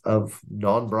customs of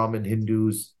non-Brahmin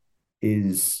Hindus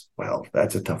is, well,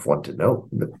 that's a tough one to know.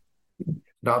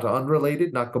 Not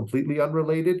unrelated, not completely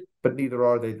unrelated, but neither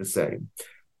are they the same.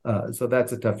 So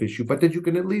that's a tough issue. But that you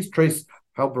can at least trace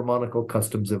how Brahmanical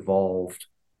customs evolved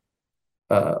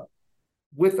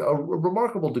with a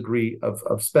remarkable degree of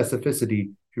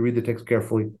specificity. If you read the text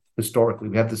carefully, historically,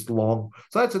 we have this long.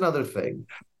 So that's another thing.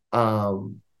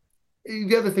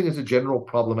 The other thing is the general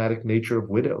problematic nature of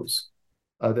widows,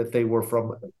 that they were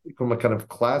from a kind of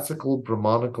classical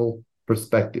Brahmanical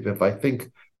perspective. If I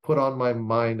put on my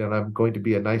mind, and I'm going to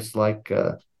be a nice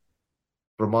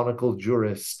Brahmanical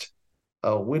jurist,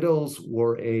 widows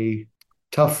were a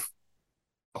tough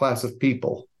class of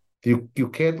people. You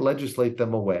can't legislate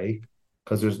them away,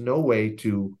 because there's no way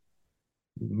to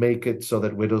make it so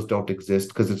that widows don't exist,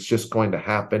 because it's just going to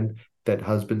happen that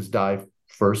husbands die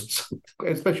first,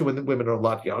 especially when the women are a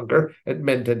lot younger and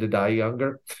men tend to die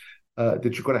younger, that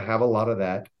you're going to have a lot of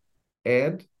that.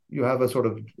 And you have a sort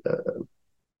of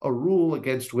a rule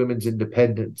against women's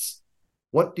independence.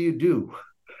 What do you do?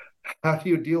 How do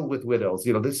you deal with widows?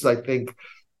 This is, I think,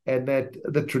 and that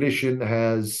the tradition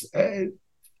has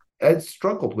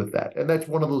struggled with that. And that's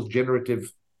one of those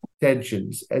generative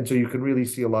tensions. And so you can really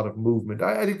see a lot of movement.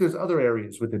 I think there's other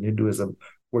areas within Hinduism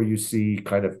where you see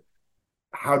kind of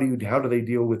how do they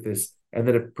deal with this? And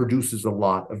then it produces a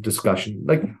lot of discussion.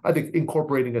 Like, I think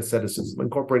incorporating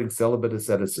celibate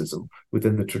asceticism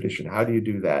within the tradition. How do you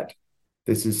do that?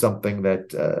 This is something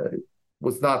that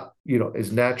was not,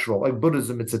 is natural. Like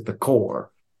Buddhism, it's at the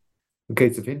core. In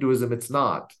case of Hinduism, it's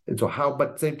not. And so but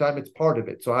at the same time, it's part of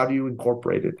it. So how do you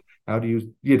incorporate it? How do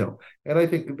you, and I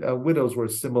think widows were a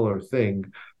similar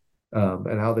thing,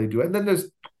 and how they do it. And then there's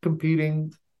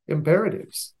competing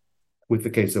imperatives with the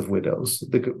case of widows,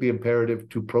 the imperative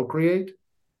to procreate,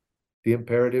 the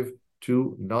imperative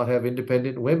to not have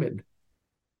independent women,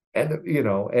 and,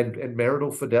 and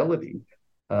marital fidelity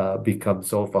becomes.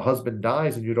 So if a husband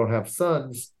dies and you don't have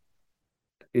sons,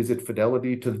 is it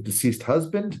fidelity to the deceased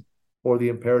husband or the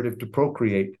imperative to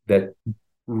procreate that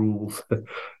rules?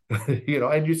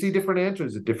 And you see different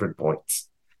answers at different points,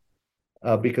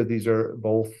 because these are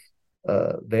both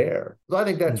there. So I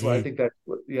think that's why.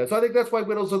 So I think that's why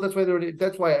widows. So that's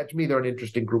why to me they're an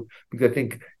interesting group, because I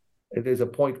think there's a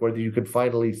point where it's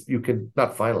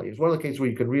one of the cases where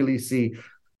you can really see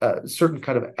certain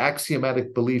kind of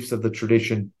axiomatic beliefs of the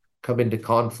tradition come into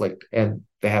conflict, and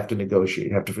they have to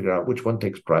negotiate, have to figure out which one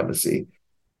takes primacy.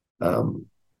 So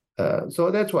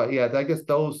that's why, I guess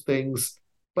those things.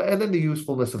 And then the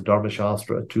usefulness of Dharma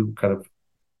Shastra to kind of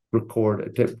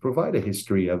to provide a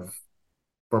history of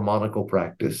Brahmanical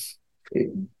practice,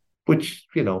 which,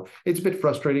 it's a bit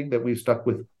frustrating that we've stuck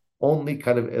with only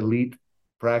kind of elite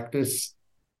practice,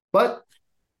 but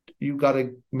you got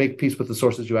to make peace with the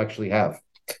sources you actually have,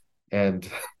 and,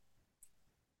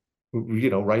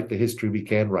 write the history we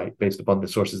can write based upon the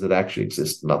sources that actually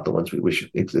exist, not the ones we wish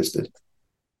existed.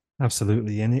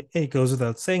 Absolutely. And it goes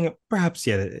without saying, perhaps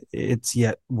it's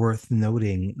yet worth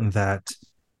noting that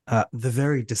the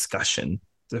very discussion,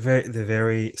 the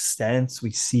very stance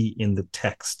we see in the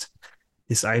text,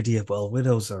 this idea of, well,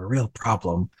 widows are a real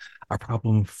problem. A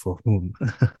problem for whom?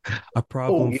 A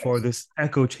problem for this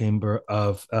echo chamber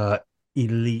of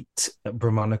elite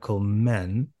Brahmanical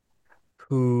men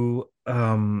who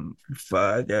are,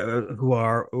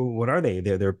 what are they?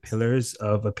 They're pillars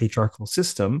of a patriarchal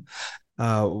system,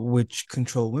 which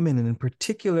control women, and in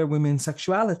particular women's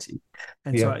sexuality.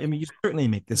 And so, I mean, you certainly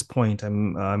make this point.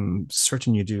 I'm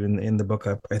certain you do in the book.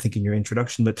 I think in your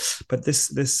introduction. But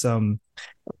this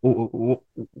what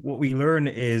we learn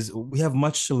is we have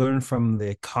much to learn from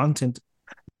the content,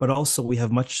 but also we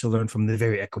have much to learn from the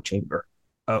very echo chamber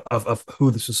of who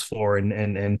this is for,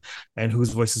 and whose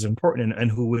voices are important,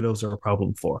 and who widows are a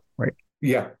problem for. Right?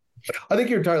 Yeah. I think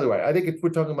you're entirely right. I think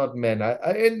we're talking about men.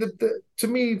 To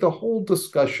me, the whole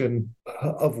discussion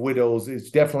of widows is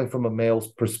definitely from a male's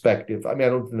perspective. I mean, I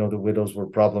don't know that widows were a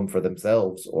problem for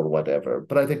themselves or whatever,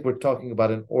 but I think we're talking about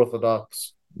an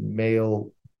orthodox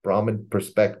male Brahmin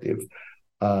perspective.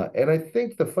 And I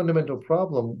think the fundamental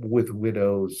problem with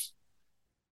widows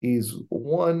is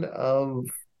one of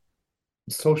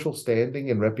social standing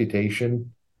and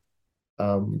reputation.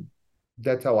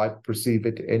 That's how I perceive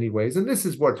it anyways. And this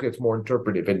is where it gets more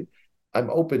interpretive. And I'm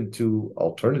open to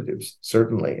alternatives,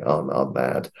 certainly, on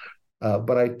that.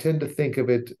 but I tend to think of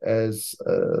it as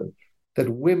that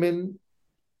women,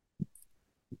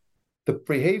 the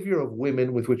behavior of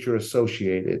women with which you're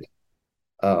associated,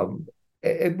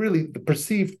 and really the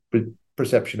perceived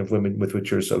perception of women with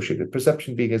which you're associated,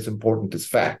 perception being as important as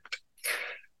fact,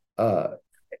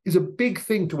 is a big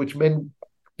thing to which men,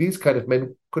 these kind of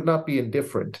men, could not be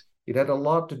indifferent. It had a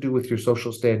lot to do with your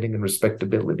social standing and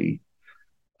respectability.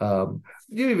 You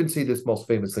even see this most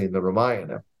famously in the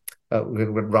Ramayana,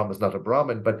 when Rama's not a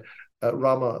Brahmin, but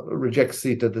Rama rejects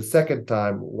Sita the second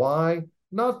time. Why?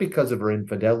 Not because of her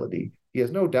infidelity. He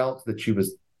has no doubts that she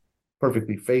was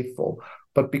perfectly faithful,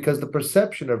 but because the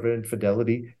perception of her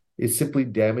infidelity is simply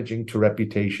damaging to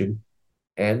reputation.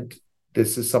 And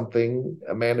this is something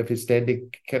a man of his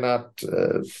standing cannot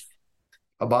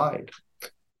abide.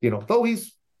 Though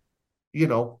he's,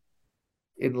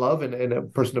 in love and a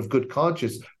person of good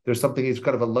conscience, there's something, he's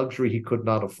kind of a luxury he could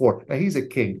not afford. Now, he's a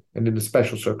king, and in a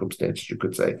special circumstance, you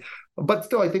could say. But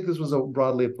still, I think this was a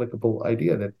broadly applicable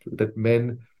idea that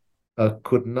men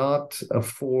could not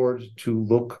afford to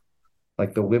look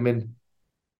like the women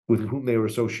with whom they were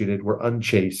associated were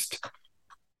unchaste,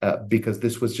 because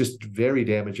this was just very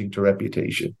damaging to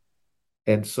reputation.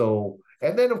 And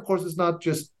then, of course, it's not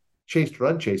just chaste or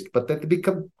unchaste, but that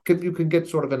you can get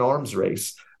sort of an arms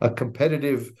race, a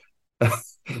competitive,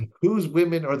 whose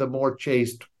women are the more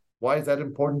chaste. Why is that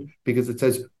important? Because it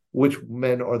says which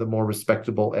men are the more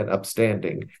respectable and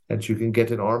upstanding. And so you can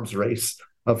get an arms race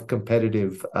of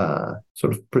competitive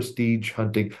sort of prestige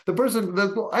hunting.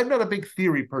 I'm not a big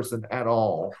theory person at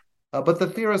all, but the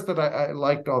theorist that I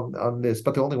liked on this,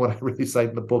 but the only one I really cite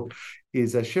in the book,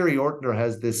 is Sherry Ortner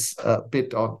has this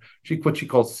bit on what she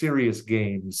calls serious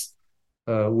games,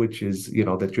 which is,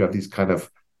 that you have these kind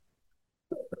of,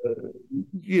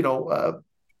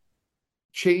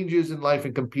 changes in life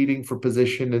and competing for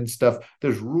position and stuff.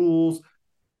 There's rules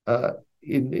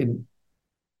in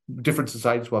different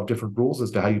societies will have different rules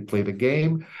as to how you play the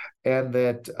game, and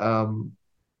that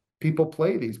people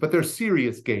play these, but they're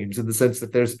serious games in the sense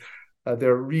that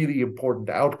they're really important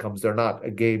outcomes. They're not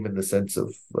a game in the sense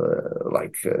of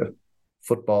like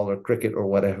football or cricket or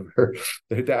whatever.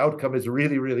 The outcome is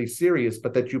really, really serious,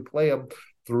 but that you play them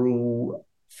through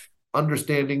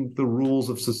understanding the rules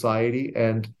of society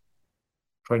and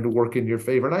trying to work in your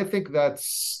favor. And I think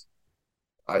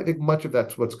much of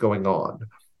that's what's going on,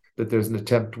 that there's an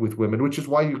attempt with women, which is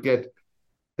why you get,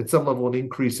 at some level, an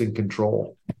increase in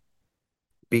control.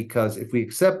 Because if we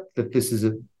accept that this is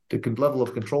the level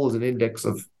of control is an index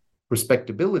of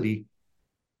respectability,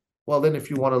 well, then if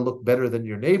you want to look better than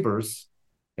your neighbors,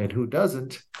 and who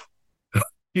doesn't,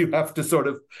 you have to sort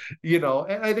of, and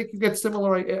I think you get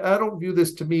similar. I don't view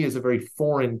this, to me, as a very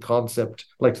foreign concept,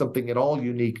 like something at all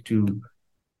unique to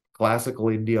classical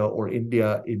India or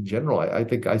India in general. I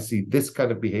think I see this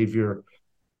kind of behavior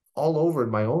all over in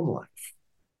my own life.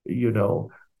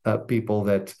 People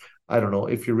that, I don't know,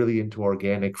 if you're really into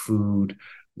organic food,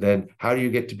 then how do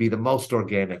you get to be the most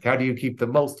organic? How do you keep the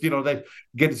most, they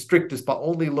get as strict as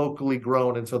only locally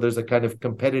grown. And so there's a kind of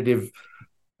competitive,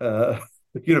 to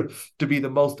be the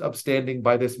most upstanding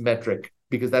by this metric,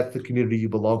 because that's the community you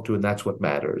belong to, and that's what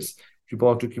matters. If you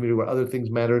belong to a community where other things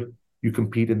matter, you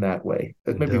compete in that way.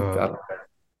 Maybe I don't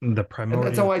know. The primordial. And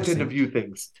that's how I tend to view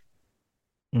things.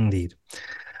 Indeed.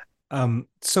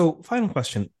 So, final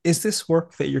question: is this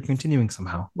work that you're continuing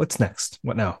somehow? What's next?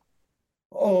 What now?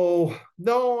 Oh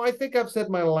no, I think I've said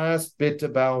my last bit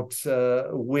about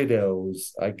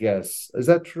widows. I guess, is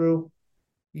that true?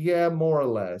 Yeah, more or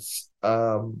less.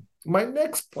 My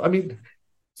next,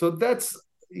 so that's,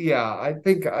 I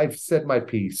think I've said my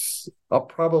piece. I'll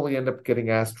probably end up getting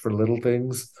asked for little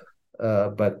things,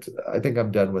 but I think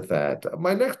I'm done with that.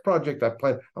 My next project I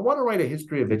want to write a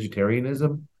history of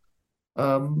vegetarianism.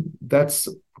 That's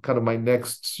kind of my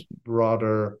next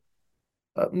broader,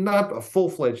 not a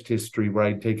full-fledged history where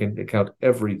I take into account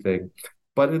everything,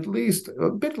 but at least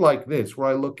a bit like this, where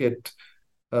I look at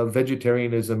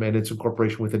vegetarianism and its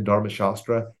incorporation within Dharma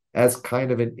Shastra as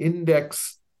kind of an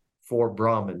index for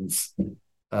Brahmins.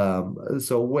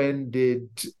 So when did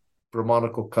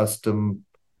Brahmanical custom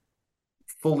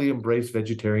fully embrace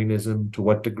vegetarianism? To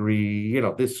what degree?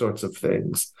 These sorts of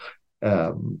things.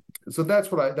 So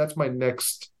that's my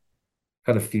next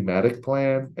kind of thematic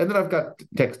plan. And then I've got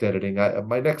text editing.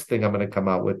 My next thing I'm going to come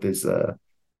out with is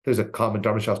there's a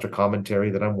Dharma Shastra commentary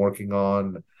that I'm working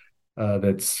on.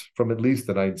 That's from at least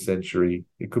the 9th century.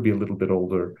 It could be a little bit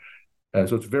older.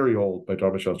 So it's very old by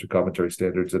Dharma Shastra commentary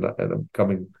standards, and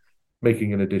I'm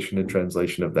making an edition and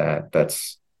translation of that.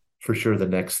 That's for sure the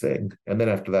next thing. And then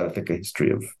after that, I think a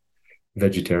history of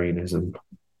vegetarianism.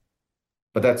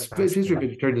 But that's history of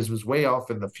vegetarianism is way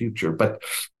off in the future. But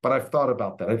I've thought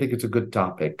about that. I think it's a good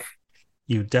topic.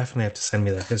 You definitely have to send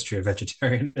me that history of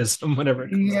vegetarianism whenever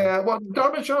it comes out. Well,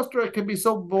 Dharma Shastra can be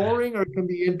so boring or it can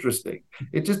be interesting.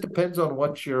 It just depends on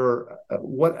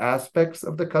what aspects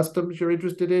of the customs you're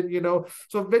interested in, you know.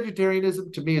 So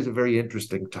vegetarianism to me is a very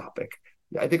interesting topic.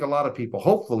 I think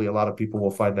hopefully a lot of people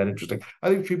will find that interesting. I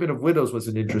think treatment of widows was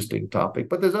an interesting topic,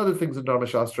 but there's other things in Dharma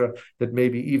Shastra that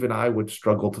maybe even I would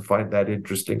struggle to find that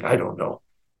interesting. I don't know.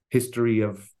 History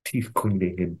of teeth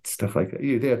cleaning and stuff like that.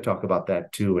 They talk about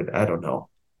that too, and I don't know.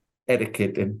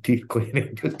 Etiquette and teeth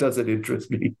cleaning just doesn't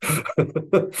interest me.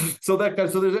 So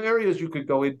there's areas you could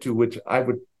go into which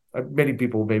many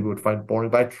people maybe would find boring,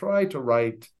 but I try to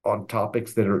write on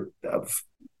topics that are of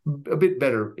a bit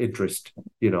better interest,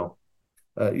 and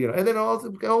then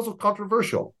also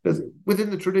controversial within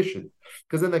the tradition,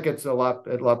 because then that gets a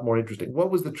lot more interesting.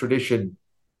 What was the tradition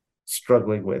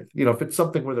struggling with? If it's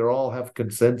something where they all have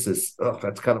consensus,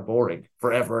 that's kind of boring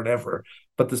forever and ever.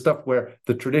 But the stuff where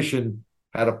the tradition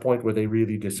had a point where they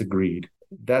really disagreed,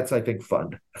 that's, I think,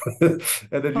 fun. And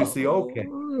then you see, okay,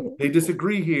 they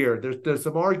disagree here. There's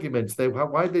some arguments.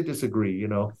 Why'd they disagree?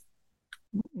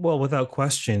 Well, without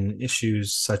question,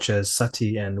 issues such as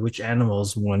sati and which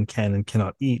animals one can and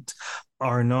cannot eat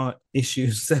are not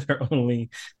issues that are only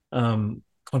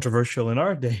controversial in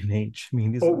our day and age. I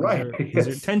mean, these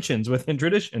are tensions within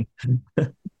tradition.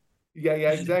 Yeah,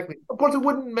 exactly. Of course, it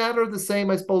wouldn't matter the same,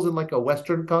 I suppose, in like a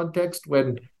Western context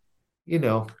when,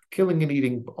 killing and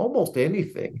eating almost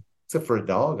anything, except for a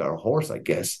dog or a horse, I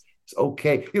guess, is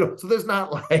okay. So there's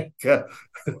not like,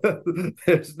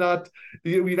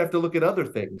 we'd have to look at other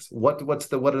things. What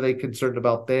are they concerned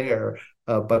about there?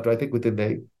 But I think within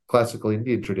the classical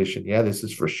Indian tradition, this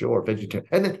is for sure vegetarian.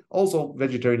 And then also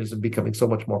vegetarianism becoming so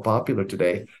much more popular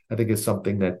today, I think is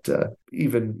something that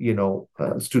even,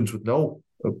 students with no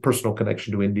personal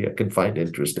connection to India can find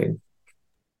interesting.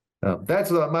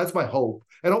 That's my hope.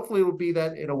 And hopefully it will be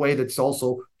that in a way that's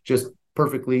also just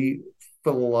perfectly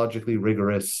philologically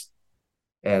rigorous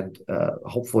and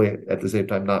hopefully at the same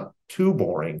time not too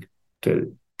boring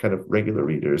to kind of regular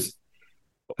readers.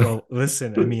 Well,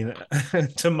 listen, I mean,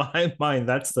 to my mind,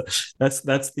 that's the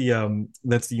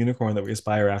unicorn that we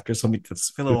aspire after, something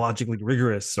that's philologically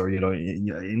rigorous or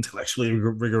intellectually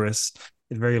rigorous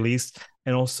at the very least,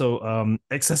 and also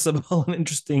accessible and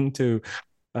interesting to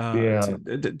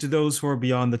those who are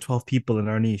beyond the 12 people in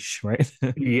our niche, right?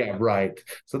 Yeah, right.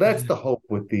 So that's the hope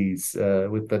with these,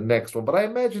 with the next one. But I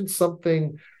imagine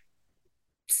something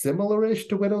similar-ish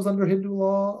to Widows Under Hindu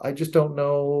Law. I just don't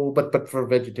know, but for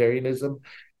vegetarianism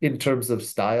in terms of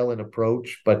style and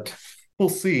approach. But we'll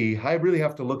see. I really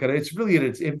have to look at it. It's really in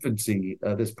its infancy,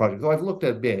 this project. So I've looked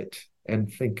at a bit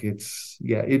and think it's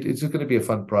going to be a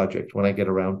fun project when I get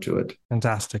around to it.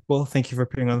 Fantastic. Well, thank you for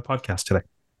appearing on the podcast today.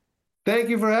 Thank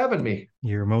you for having me.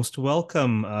 You're most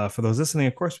welcome. For those listening,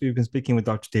 of course, we've been speaking with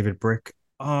Dr. David Brick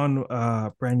on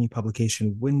brand new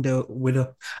publication, I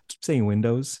keep saying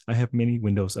Windows. I have many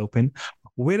windows open.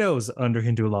 Widows Under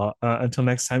Hindu Law. Until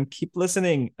next time, keep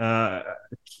listening.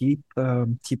 Keep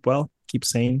well, keep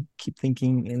sane, keep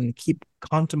thinking, and keep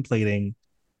contemplating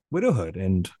widowhood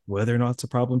and whether or not it's a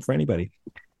problem for anybody.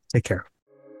 Take care.